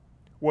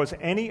was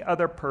any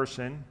other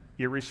person,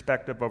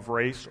 irrespective of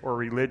race or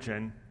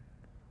religion,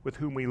 with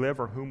whom we live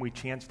or whom we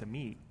chance to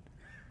meet.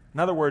 In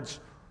other words,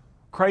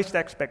 Christ's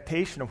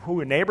expectation of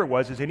who a neighbor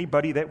was is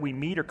anybody that we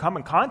meet or come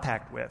in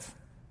contact with.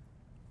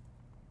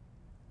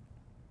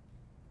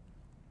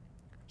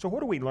 So what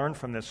do we learn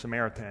from this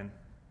Samaritan?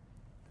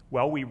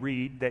 Well, we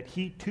read that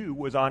he too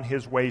was on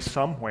his way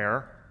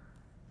somewhere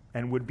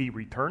and would be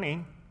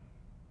returning.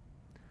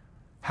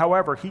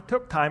 However, he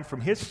took time from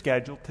his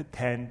schedule to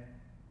tend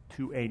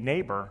to a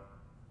neighbor.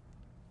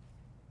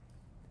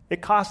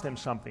 It cost him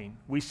something.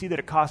 We see that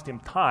it cost him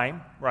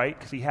time, right?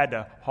 Because he had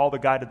to haul the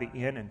guy to the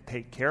inn and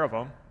take care of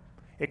him.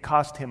 It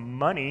cost him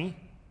money.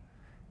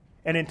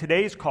 And in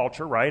today's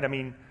culture, right, I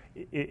mean,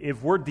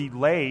 if we're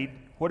delayed,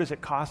 what is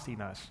it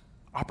costing us?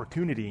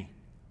 Opportunity.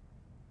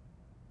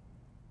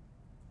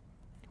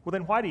 Well,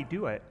 then why did he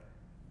do it?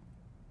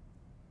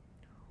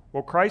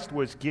 Well, Christ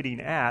was getting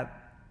at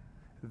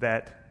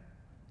that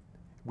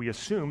we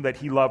assume that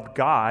he loved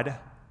God,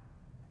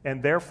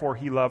 and therefore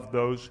he loved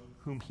those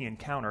whom he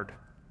encountered.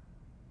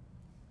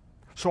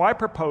 So I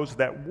propose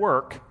that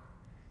work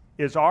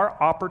is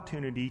our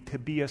opportunity to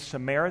be a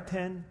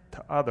Samaritan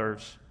to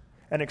others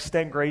and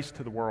extend grace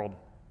to the world.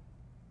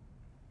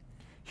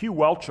 Hugh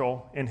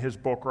Welchel, in his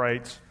book,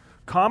 writes,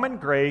 "Common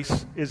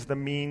grace is the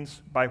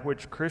means by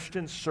which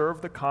Christians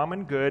serve the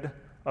common good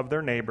of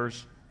their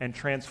neighbors and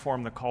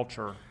transform the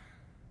culture.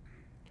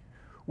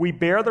 We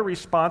bear the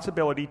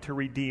responsibility to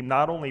redeem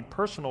not only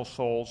personal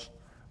souls,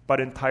 but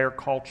entire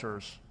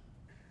cultures.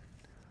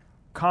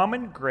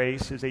 Common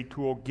grace is a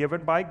tool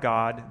given by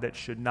God that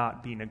should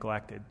not be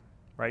neglected."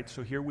 Right?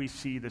 So here we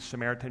see the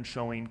Samaritan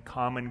showing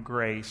common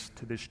grace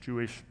to this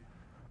Jewish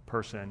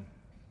person.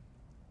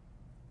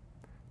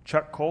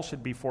 Chuck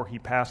Colson, before he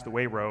passed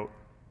away, wrote,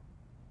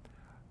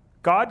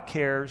 God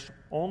cares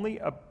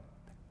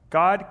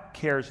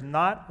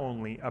not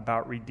only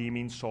about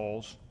redeeming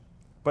souls,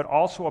 but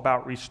also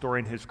about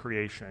restoring his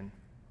creation.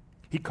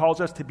 He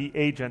calls us to be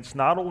agents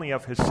not only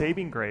of his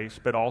saving grace,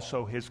 but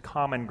also his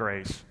common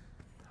grace.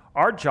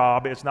 Our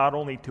job is not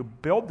only to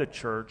build the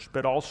church,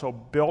 but also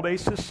build a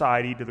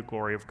society to the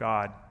glory of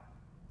God.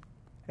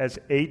 As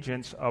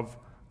agents of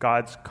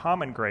God's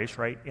common grace,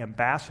 right,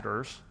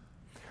 ambassadors,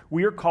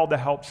 we are called to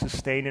help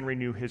sustain and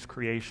renew his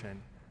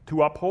creation,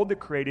 to uphold the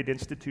created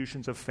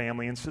institutions of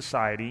family and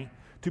society,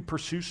 to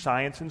pursue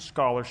science and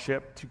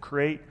scholarship, to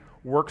create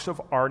works of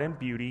art and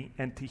beauty,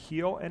 and to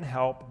heal and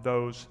help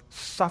those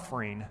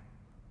suffering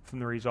from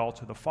the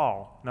results of the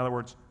fall. In other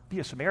words,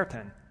 be a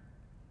Samaritan.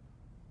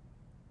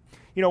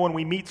 You know, when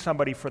we meet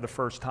somebody for the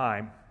first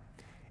time,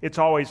 it's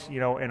always, in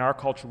our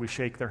culture, we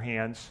shake their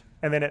hands,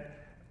 and then it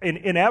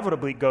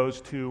inevitably goes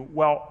to,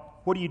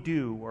 well, what do you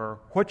do, or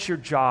what's your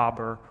job,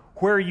 or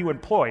where are you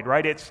employed,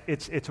 right?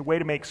 It's a way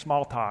to make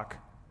small talk.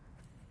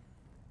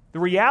 The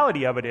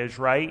reality of it is,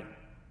 right,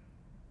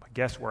 I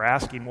guess we're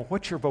asking, well,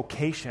 what's your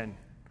vocation?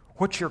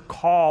 What's your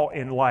call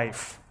in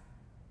life?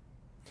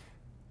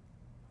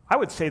 I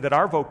would say that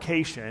our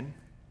vocation,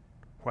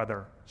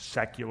 whether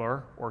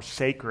secular or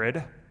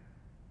sacred,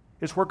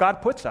 is where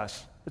God puts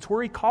us. It's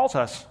where he calls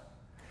us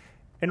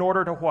in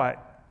order to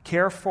what?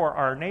 Care for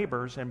our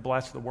neighbors and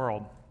bless the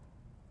world.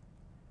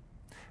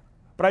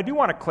 But I do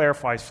want to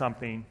clarify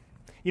something.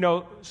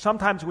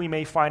 Sometimes we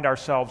may find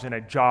ourselves in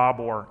a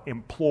job or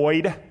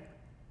employed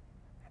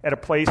at a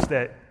place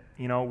that,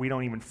 we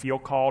don't even feel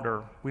called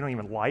or we don't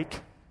even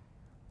like.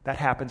 That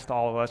happens to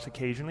all of us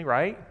occasionally,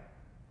 right?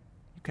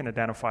 You can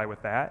identify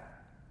with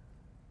that.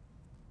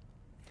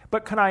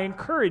 But can I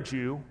encourage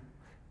you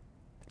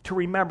to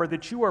remember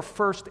that you are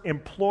first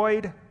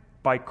employed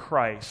by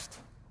Christ,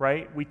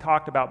 right? We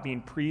talked about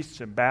being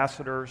priests,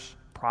 ambassadors,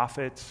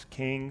 prophets,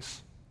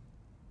 kings.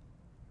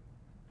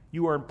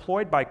 You are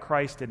employed by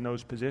Christ in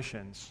those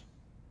positions.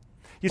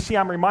 You see,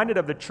 I'm reminded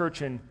of the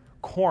church in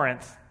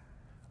Corinth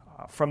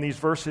from these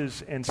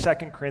verses in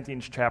 2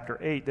 Corinthians chapter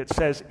 8 that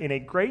says, "In a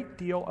great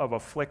deal of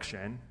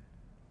affliction,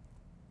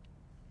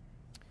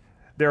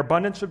 their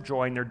abundance of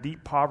joy and their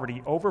deep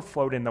poverty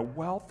overflowed in the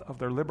wealth of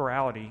their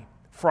liberality.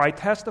 For I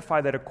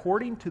testify that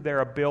according to their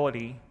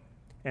ability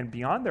and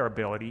beyond their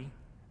ability,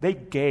 they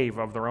gave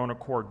of their own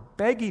accord,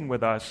 begging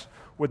with us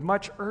with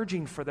much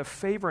urging for the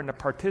favor and the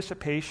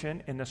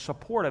participation in the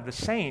support of the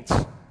saints.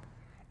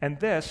 And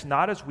this,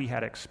 not as we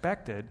had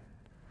expected,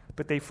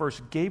 but they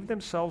first gave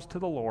themselves to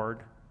the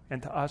Lord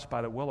and to us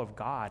by the will of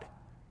God."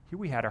 Here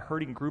we had a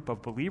hurting group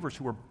of believers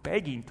who were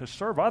begging to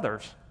serve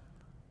others.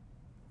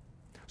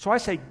 So I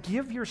say,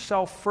 give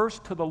yourself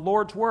first to the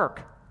Lord's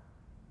work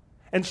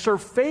and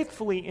serve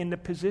faithfully in the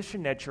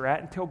position that you're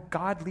at until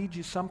God leads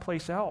you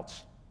someplace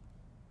else.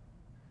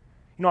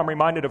 I'm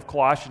reminded of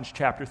Colossians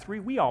chapter 3.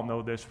 We all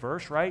know this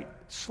verse, right?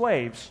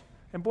 Slaves.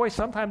 And boy,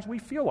 sometimes we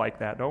feel like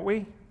that, don't we?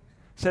 It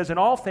says, "In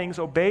all things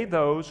obey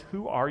those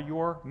who are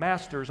your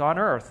masters on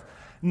earth,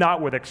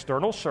 not with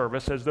external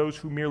service as those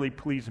who merely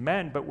please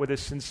men, but with a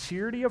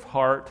sincerity of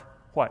heart,"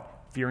 what?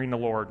 Fearing the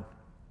Lord.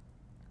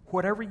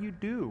 "Whatever you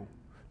do,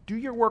 do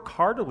your work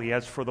heartily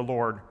as for the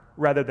Lord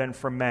rather than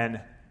for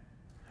men,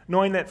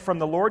 knowing that from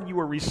the Lord you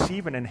will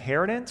receive an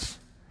inheritance."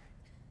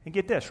 And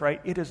get this, right?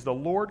 It is the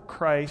Lord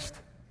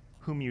Christ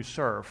whom you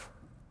serve.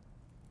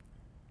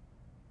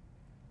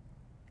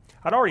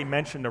 I'd already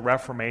mentioned the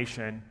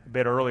Reformation a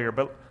bit earlier,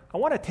 but I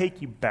want to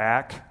take you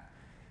back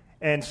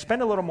and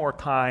spend a little more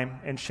time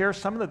and share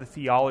some of the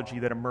theology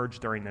that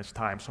emerged during this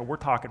time. So we're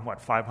talking,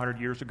 500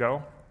 years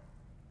ago?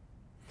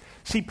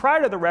 See,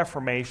 prior to the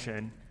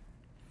Reformation,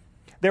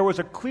 there was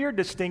a clear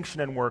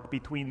distinction in work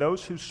between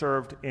those who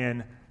served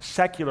in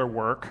secular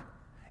work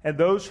and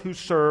those who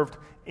served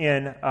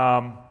in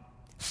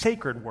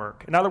sacred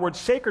work. In other words,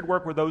 sacred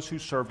work were those who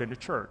served in the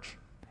church.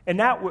 And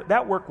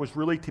that work was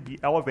really to be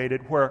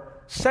elevated, where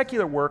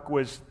secular work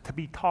was to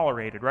be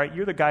tolerated, right?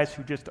 You're the guys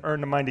who just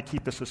earn the money to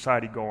keep the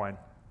society going.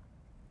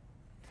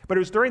 But it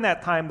was during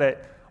that time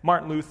that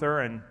Martin Luther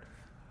and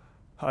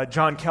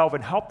John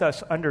Calvin helped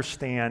us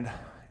understand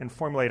and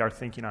formulate our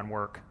thinking on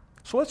work.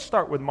 So let's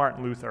start with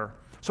Martin Luther.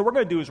 So what we're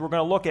going to do is we're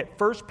going to look at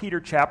 1 Peter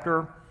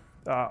chapter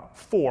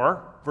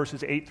 4,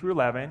 verses 8 through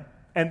 11,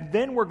 and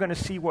then we're going to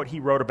see what he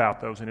wrote about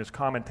those in his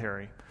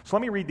commentary. So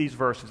let me read these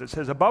verses. It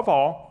says, "Above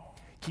all,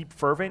 keep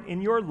fervent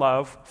in your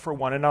love for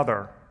one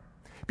another,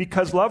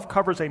 because love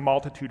covers a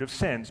multitude of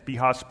sins. Be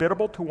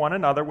hospitable to one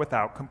another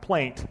without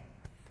complaint.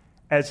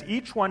 As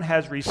each one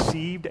has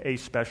received a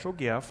special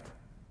gift,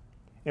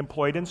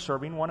 employed in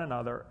serving one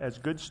another as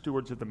good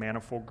stewards of the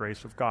manifold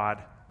grace of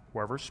God.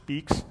 Whoever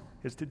speaks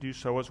is to do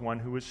so as one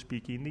who is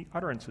speaking the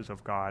utterances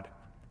of God.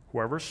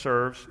 Whoever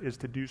serves is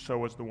to do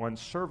so as the one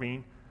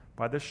serving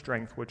by the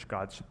strength which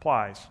God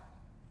supplies,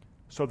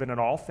 so that in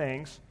all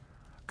things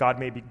God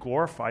may be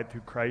glorified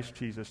through Christ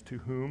Jesus, to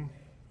whom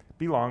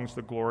belongs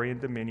the glory and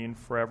dominion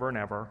forever and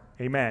ever.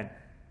 Amen."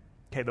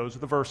 Okay, those are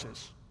the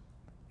verses.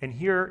 And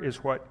here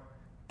is what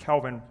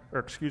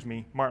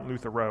Martin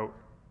Luther wrote.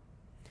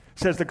 It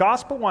says, "The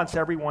gospel wants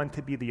everyone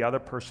to be the other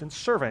person's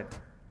servant.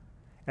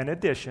 In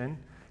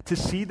addition, to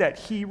see that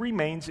he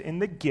remains in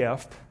the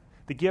gift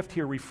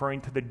here referring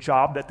to the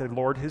job that the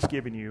Lord has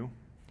given you,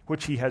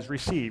 which he has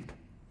received,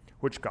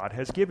 which God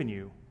has given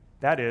you.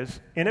 That is,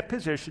 in a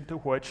position to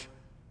which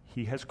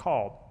he has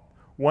called.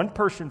 One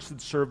person should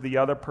serve the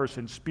other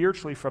person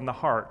spiritually from the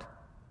heart.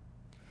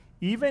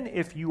 Even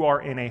if you are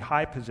in a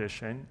high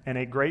position and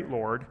a great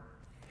lord,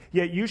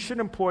 yet you should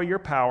employ your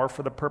power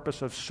for the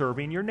purpose of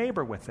serving your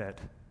neighbor with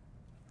it.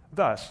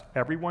 Thus,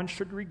 everyone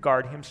should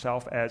regard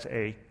himself as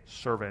a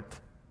servant.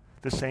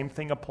 The same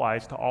thing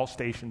applies to all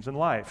stations in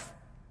life."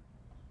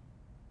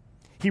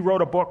 He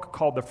wrote a book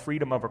called The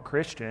Freedom of a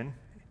Christian,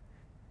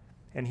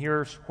 and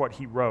here's what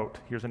he wrote.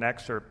 Here's an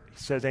excerpt. He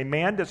says, "A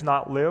man does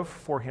not live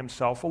for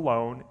himself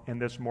alone in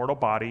this mortal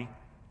body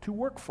to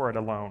work for it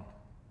alone.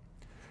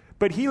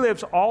 But he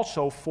lives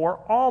also for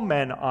all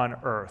men on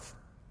earth.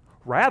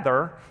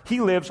 Rather, he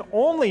lives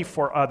only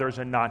for others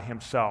and not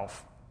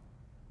himself.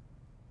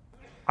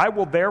 I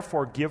will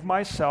therefore give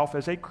myself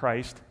as a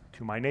Christ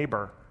to my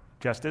neighbor,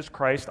 just as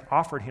Christ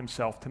offered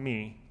himself to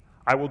me.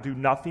 I will do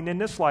nothing in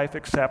this life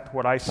except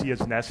what I see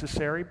as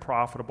necessary,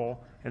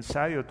 profitable, and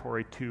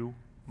salutary to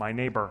my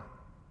neighbor,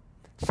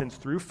 since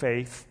through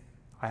faith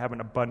I have an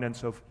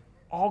abundance of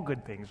all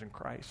good things in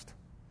Christ."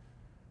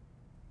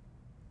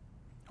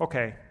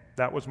 Okay,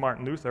 that was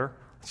Martin Luther.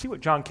 Let's see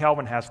what John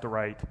Calvin has to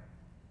write.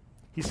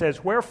 He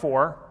says,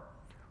 "Wherefore,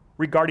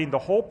 regarding the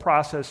whole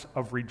process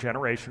of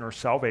regeneration or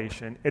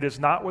salvation, it is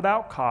not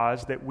without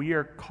cause that we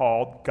are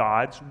called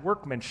God's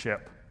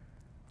workmanship,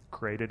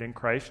 created in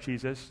Christ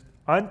Jesus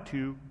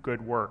unto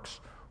good works,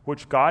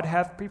 which God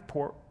hath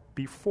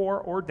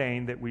before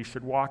ordained that we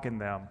should walk in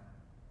them."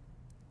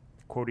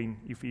 Quoting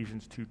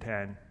Ephesians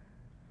 2:10.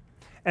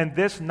 "And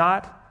this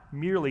not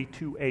merely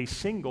to a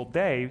single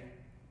day,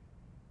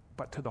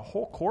 but to the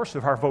whole course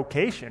of our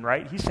vocation,"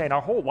 right? He's saying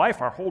our whole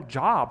life, our whole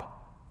job.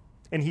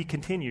 And he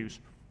continues,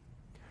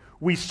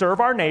 "We serve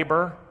our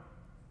neighbor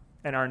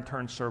and are in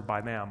turn served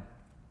by them."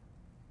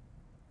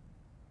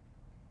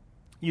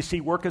 You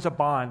see, work is a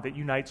bond that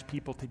unites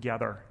people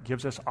together,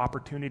 gives us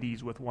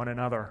opportunities with one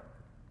another.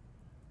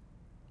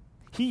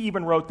 He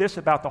even wrote this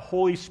about the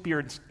Holy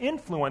Spirit's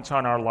influence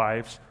on our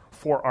lives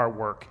for our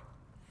work.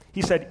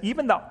 He said,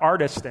 "Even the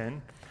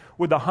artisan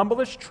with the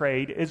humblest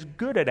trade is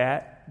good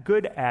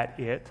at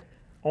it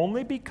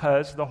only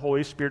because the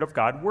Holy Spirit of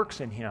God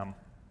works in him.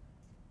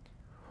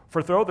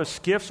 For though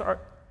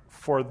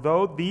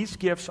these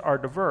gifts are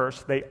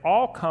diverse, they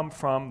all come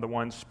from the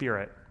one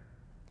Spirit.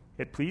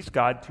 It pleased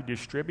God to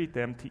distribute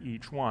them to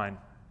each one.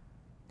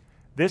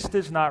 This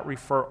does not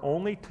refer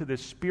only to the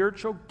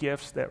spiritual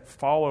gifts that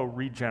follow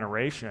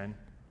regeneration,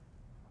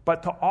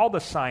 but to all the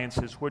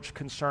sciences which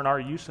concern our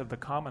use of the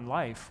common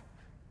life,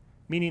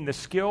 meaning the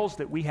skills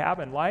that we have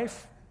in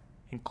life,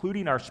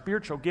 including our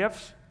spiritual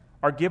gifts,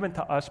 are given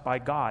to us by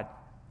God."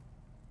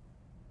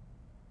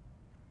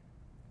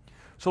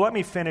 So let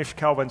me finish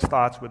Calvin's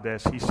thoughts with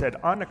this. He said,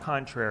 "On the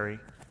contrary,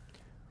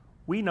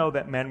 we know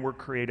that men were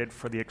created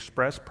for the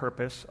express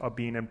purpose of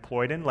being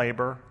employed in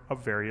labor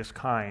of various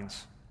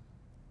kinds,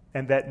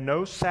 and that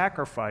no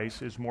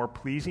sacrifice is more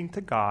pleasing to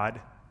God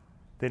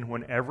than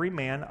when every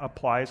man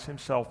applies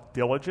himself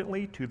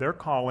diligently to their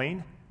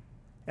calling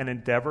and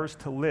endeavors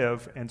to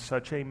live in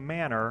such a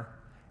manner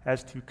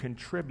as to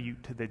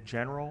contribute to the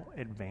general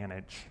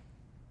advantage."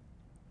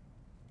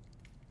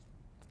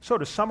 So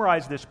to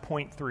summarize this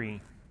point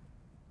 3,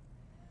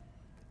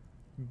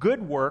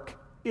 good work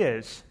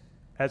is,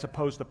 as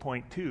opposed to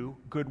point 2,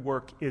 good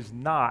work is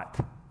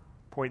not.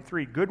 Point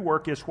 3, good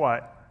work is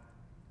what?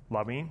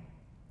 Loving,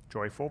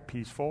 joyful,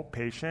 peaceful,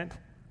 patient,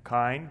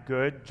 kind,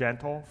 good,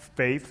 gentle,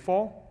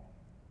 faithful.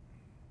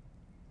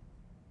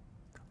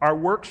 Our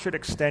work should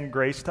extend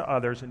grace to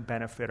others and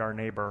benefit our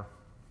neighbor.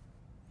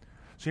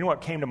 So you know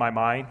what came to my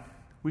mind?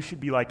 We should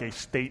be like a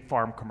State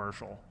Farm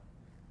commercial.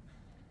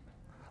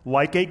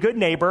 Like a good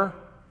neighbor,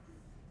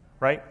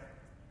 right?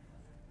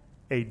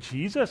 A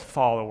Jesus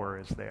follower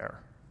is there,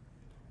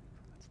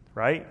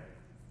 right?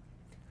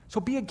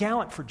 So be a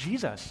gallant for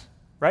Jesus,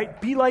 right?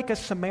 Be like a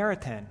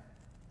Samaritan.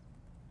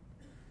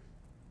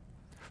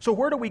 So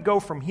where do we go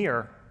from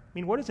here? I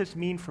mean, what does this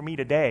mean for me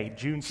today,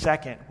 June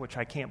 2nd, which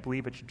I can't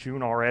believe it's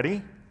June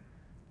already?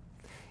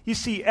 You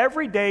see,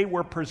 every day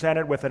we're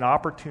presented with an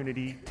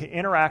opportunity to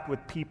interact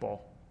with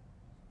people,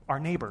 our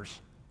neighbors.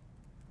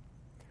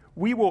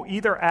 We will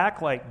either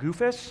act like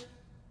goofus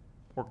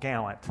or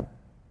gallant.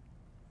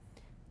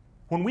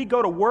 When we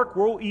go to work,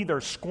 we'll either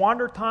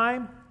squander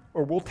time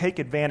or we'll take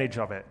advantage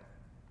of it.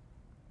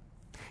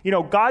 You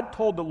know, God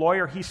told the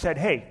lawyer, he said,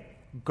 hey,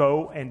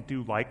 go and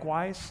do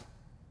likewise.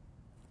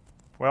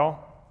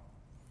 Well,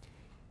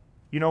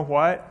 you know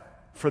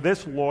what? For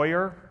this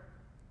lawyer,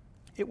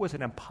 it was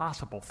an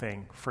impossible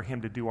thing for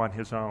him to do on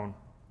his own.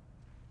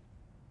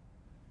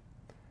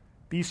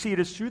 But you see, it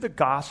is through the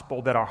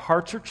gospel that our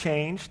hearts are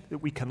changed, that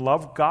we can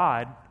love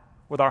God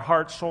with our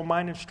heart, soul,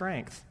 mind, and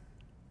strength.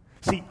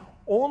 See,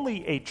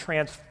 only a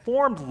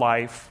transformed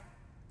life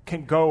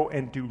can go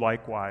and do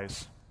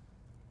likewise.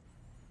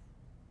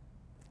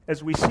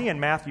 As we see in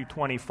Matthew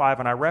 25,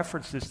 and I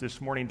referenced this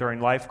morning during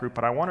Life Group,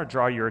 but I want to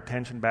draw your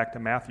attention back to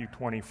Matthew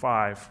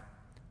 25,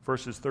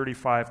 verses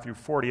 35 through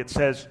 40. It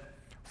says,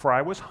 "For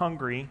I was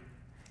hungry,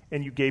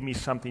 and you gave me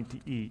something to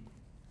eat.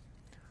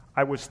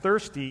 I was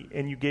thirsty,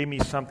 and you gave me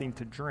something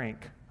to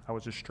drink. I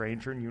was a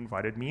stranger, and you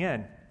invited me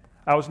in.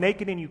 I was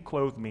naked, and you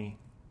clothed me.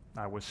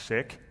 I was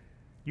sick.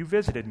 You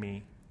visited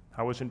me.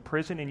 I was in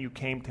prison, and you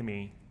came to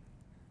me."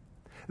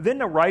 Then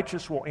the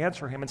righteous will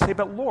answer him and say,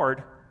 "But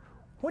Lord,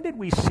 when did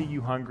we see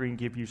you hungry and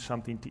give you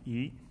something to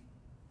eat?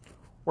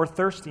 Or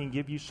thirsty and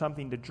give you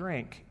something to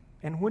drink?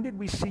 And when did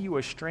we see you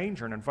a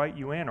stranger and invite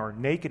you in, or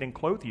naked and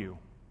clothe you?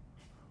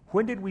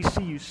 When did we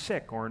see you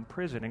sick or in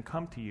prison and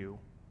come to you?"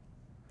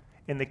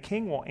 And the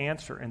king will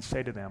answer and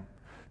say to them,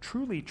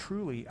 "Truly,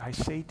 truly, I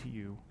say to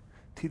you,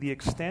 to the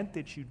extent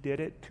that you did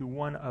it to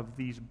one of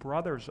these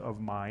brothers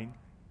of mine,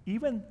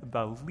 even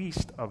the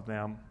least of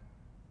them,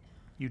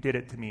 you did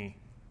it to me."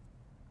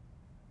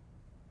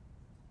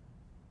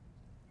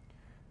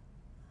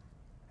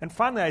 And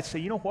finally, I'd say,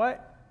 you know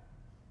what?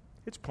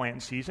 It's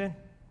planting season.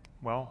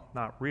 Well,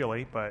 not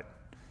really, but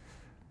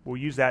we'll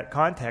use that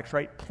context,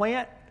 right?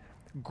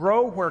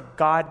 Grow where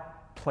God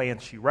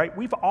plants you, right?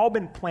 We've all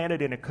been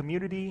planted in a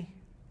community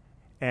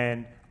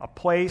and a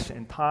place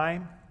and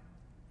time.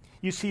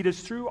 You see, it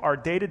is through our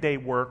day-to-day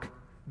work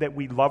that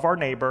we love our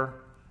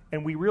neighbor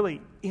and we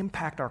really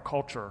impact our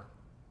culture.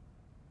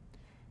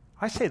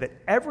 I say that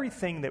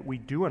everything that we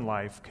do in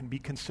life can be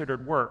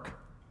considered work.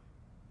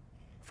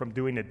 From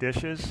doing the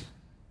dishes,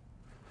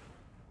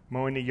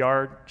 mowing the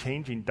yard,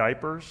 changing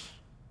diapers,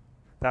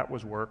 that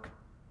was work.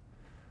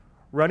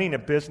 Running a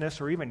business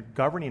or even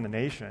governing a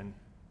nation.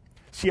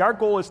 See, our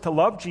goal is to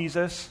love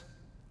Jesus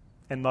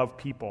and love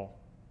people.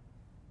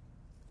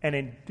 And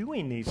in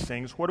doing these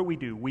things, what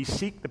do? We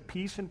seek the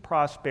peace and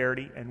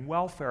prosperity and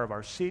welfare of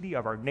our city,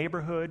 of our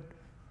neighborhood,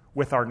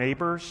 with our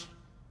neighbors.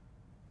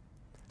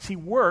 See,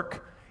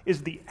 work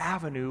is the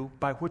avenue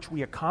by which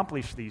we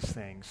accomplish these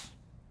things.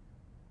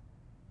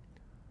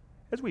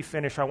 As we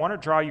finish, I want to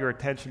draw your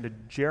attention to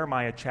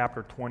Jeremiah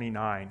chapter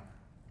 29,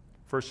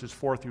 verses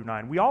 4 through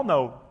 9. We all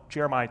know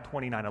Jeremiah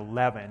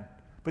 29:11,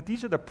 but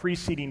these are the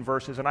preceding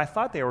verses, and I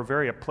thought they were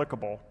very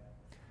applicable.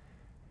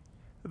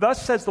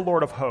 "Thus says the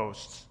Lord of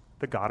hosts,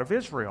 the God of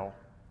Israel,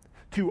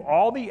 to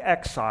all the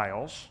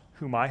exiles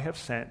whom I have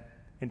sent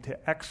into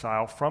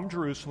exile from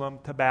Jerusalem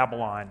to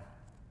Babylon,"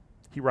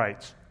 he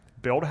writes,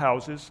 "build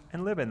houses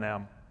and live in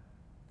them.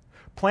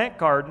 Plant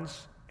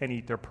gardens and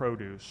eat their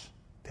produce.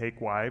 Take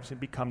wives and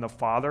become the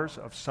fathers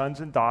of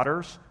sons and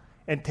daughters,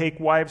 and take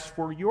wives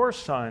for your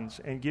sons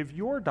and give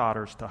your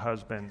daughters to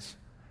husbands,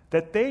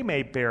 that they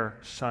may bear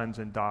sons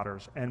and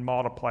daughters and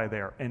multiply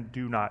there and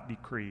do not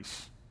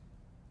decrease."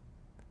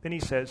 Then he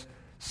says,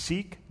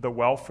 "Seek the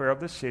welfare of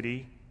the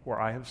city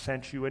where I have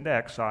sent you into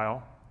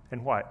exile,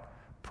 and what?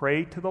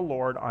 Pray to the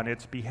Lord on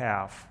its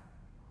behalf,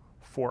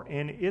 for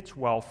in its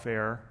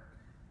welfare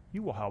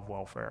you will have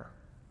welfare."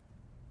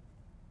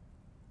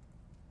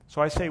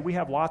 So I say we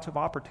have lots of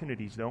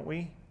opportunities, don't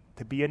we?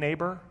 To be a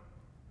neighbor,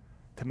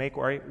 to make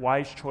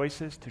wise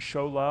choices, to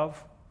show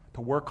love,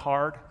 to work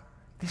hard.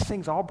 These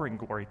things all bring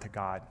glory to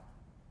God.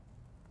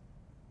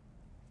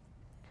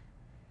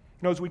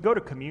 You know, as we go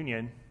to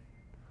communion,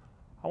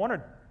 I want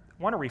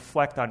to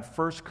reflect on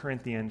 1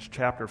 Corinthians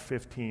chapter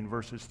 15,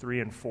 verses 3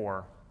 and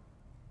 4.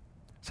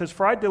 It says,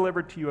 "For I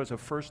delivered to you as of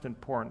first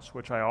importance,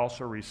 which I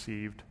also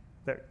received,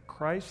 that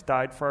Christ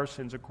died for our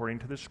sins according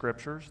to the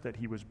Scriptures, that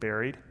he was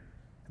buried,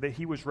 that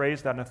he was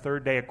raised on the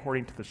third day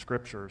according to the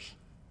Scriptures.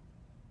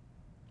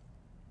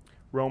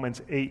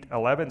 Romans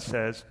 8:11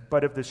 says,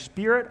 "But if the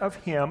Spirit of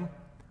him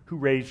who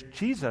raised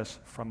Jesus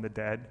from the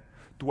dead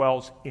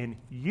dwells in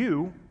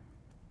you,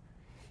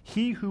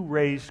 he who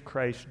raised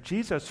Christ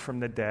Jesus from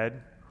the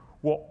dead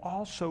will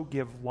also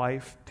give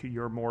life to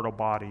your mortal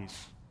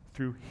bodies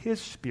through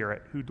his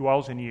Spirit who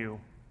dwells in you."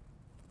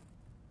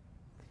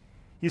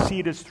 You see,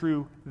 it is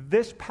through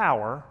this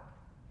power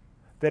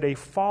that a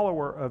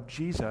follower of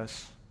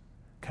Jesus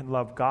can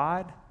love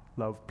God,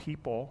 love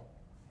people,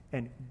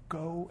 and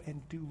go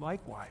and do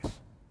likewise.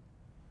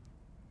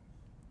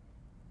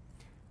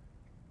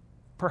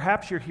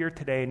 Perhaps you're here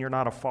today and you're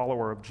not a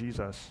follower of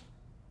Jesus.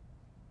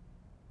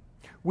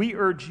 We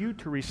urge you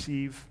to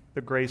receive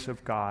the grace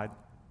of God.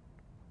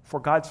 For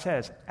God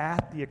says,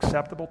 "At the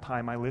acceptable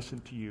time I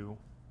listened to you,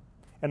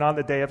 and on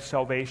the day of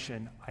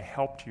salvation I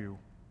helped you.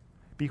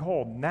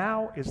 Behold,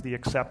 now is the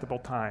acceptable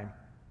time.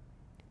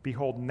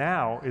 Behold,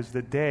 now is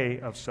the day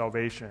of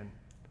salvation."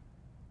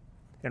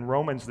 In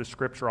Romans, the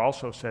Scripture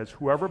also says,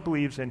 "Whoever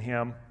believes in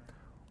him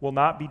will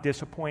not be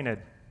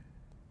disappointed.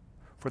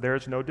 For there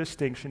is no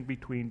distinction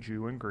between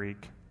Jew and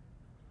Greek.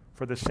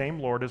 For the same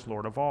Lord is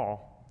Lord of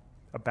all,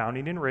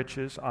 abounding in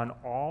riches on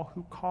all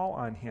who call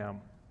on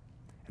him."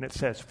 And it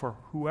says, "For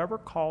whoever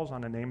calls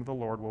on the name of the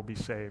Lord will be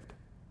saved."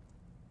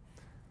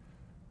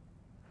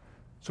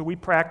 So we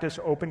practice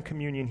open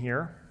communion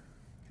here.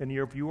 And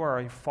if you are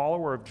a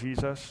follower of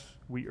Jesus,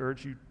 we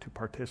urge you to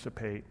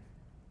participate.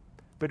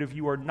 But if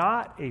you are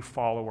not a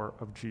follower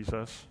of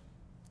Jesus,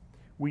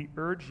 we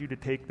urge you to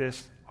take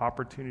this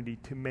opportunity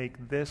to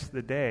make this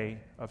the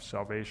day of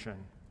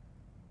salvation.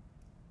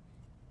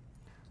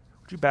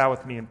 Would you bow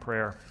with me in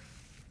prayer?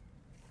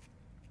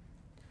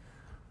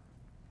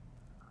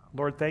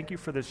 Lord, thank you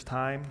for this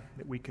time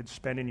that we could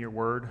spend in your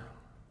word,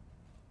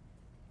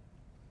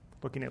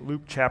 looking at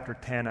Luke chapter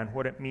 10 on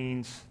what it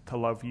means to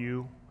love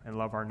you and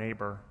love our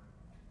neighbor,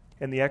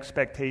 and the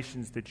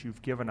expectations that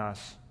you've given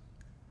us.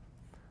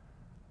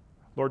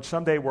 Lord,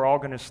 someday we're all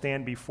going to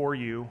stand before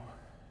you,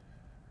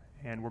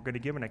 and we're going to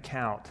give an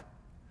account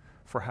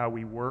for how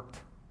we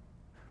worked,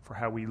 for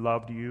how we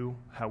loved you,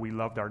 how we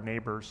loved our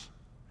neighbors.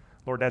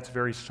 Lord, that's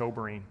very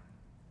sobering.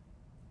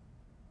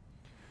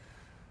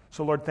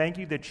 So, Lord, thank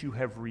you that you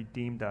have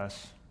redeemed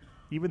us.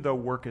 Even though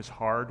work is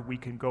hard, we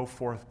can go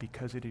forth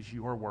because it is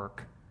your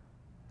work.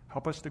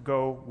 Help us to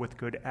go with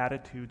good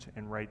attitudes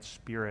and right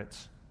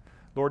spirits.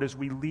 Lord, as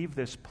we leave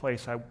this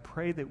place, I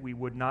pray that we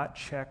would not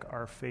check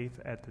our faith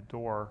at the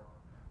door,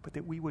 but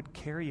that we would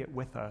carry it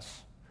with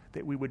us,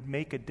 that we would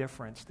make a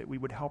difference, that we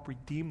would help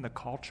redeem the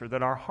culture,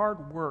 that our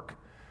hard work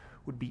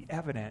would be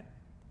evident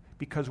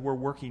because we're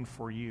working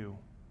for you.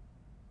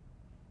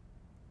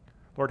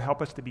 Lord,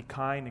 help us to be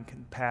kind and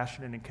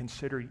compassionate and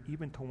considerate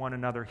even to one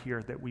another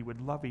here, that we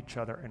would love each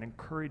other and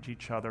encourage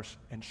each other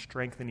and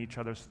strengthen each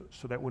other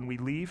so that when we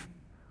leave,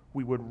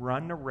 we would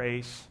run the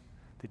race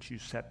that you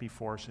set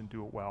before us and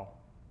do it well.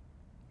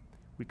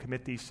 We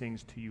commit these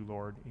things to you,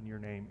 Lord, in your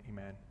name,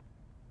 amen.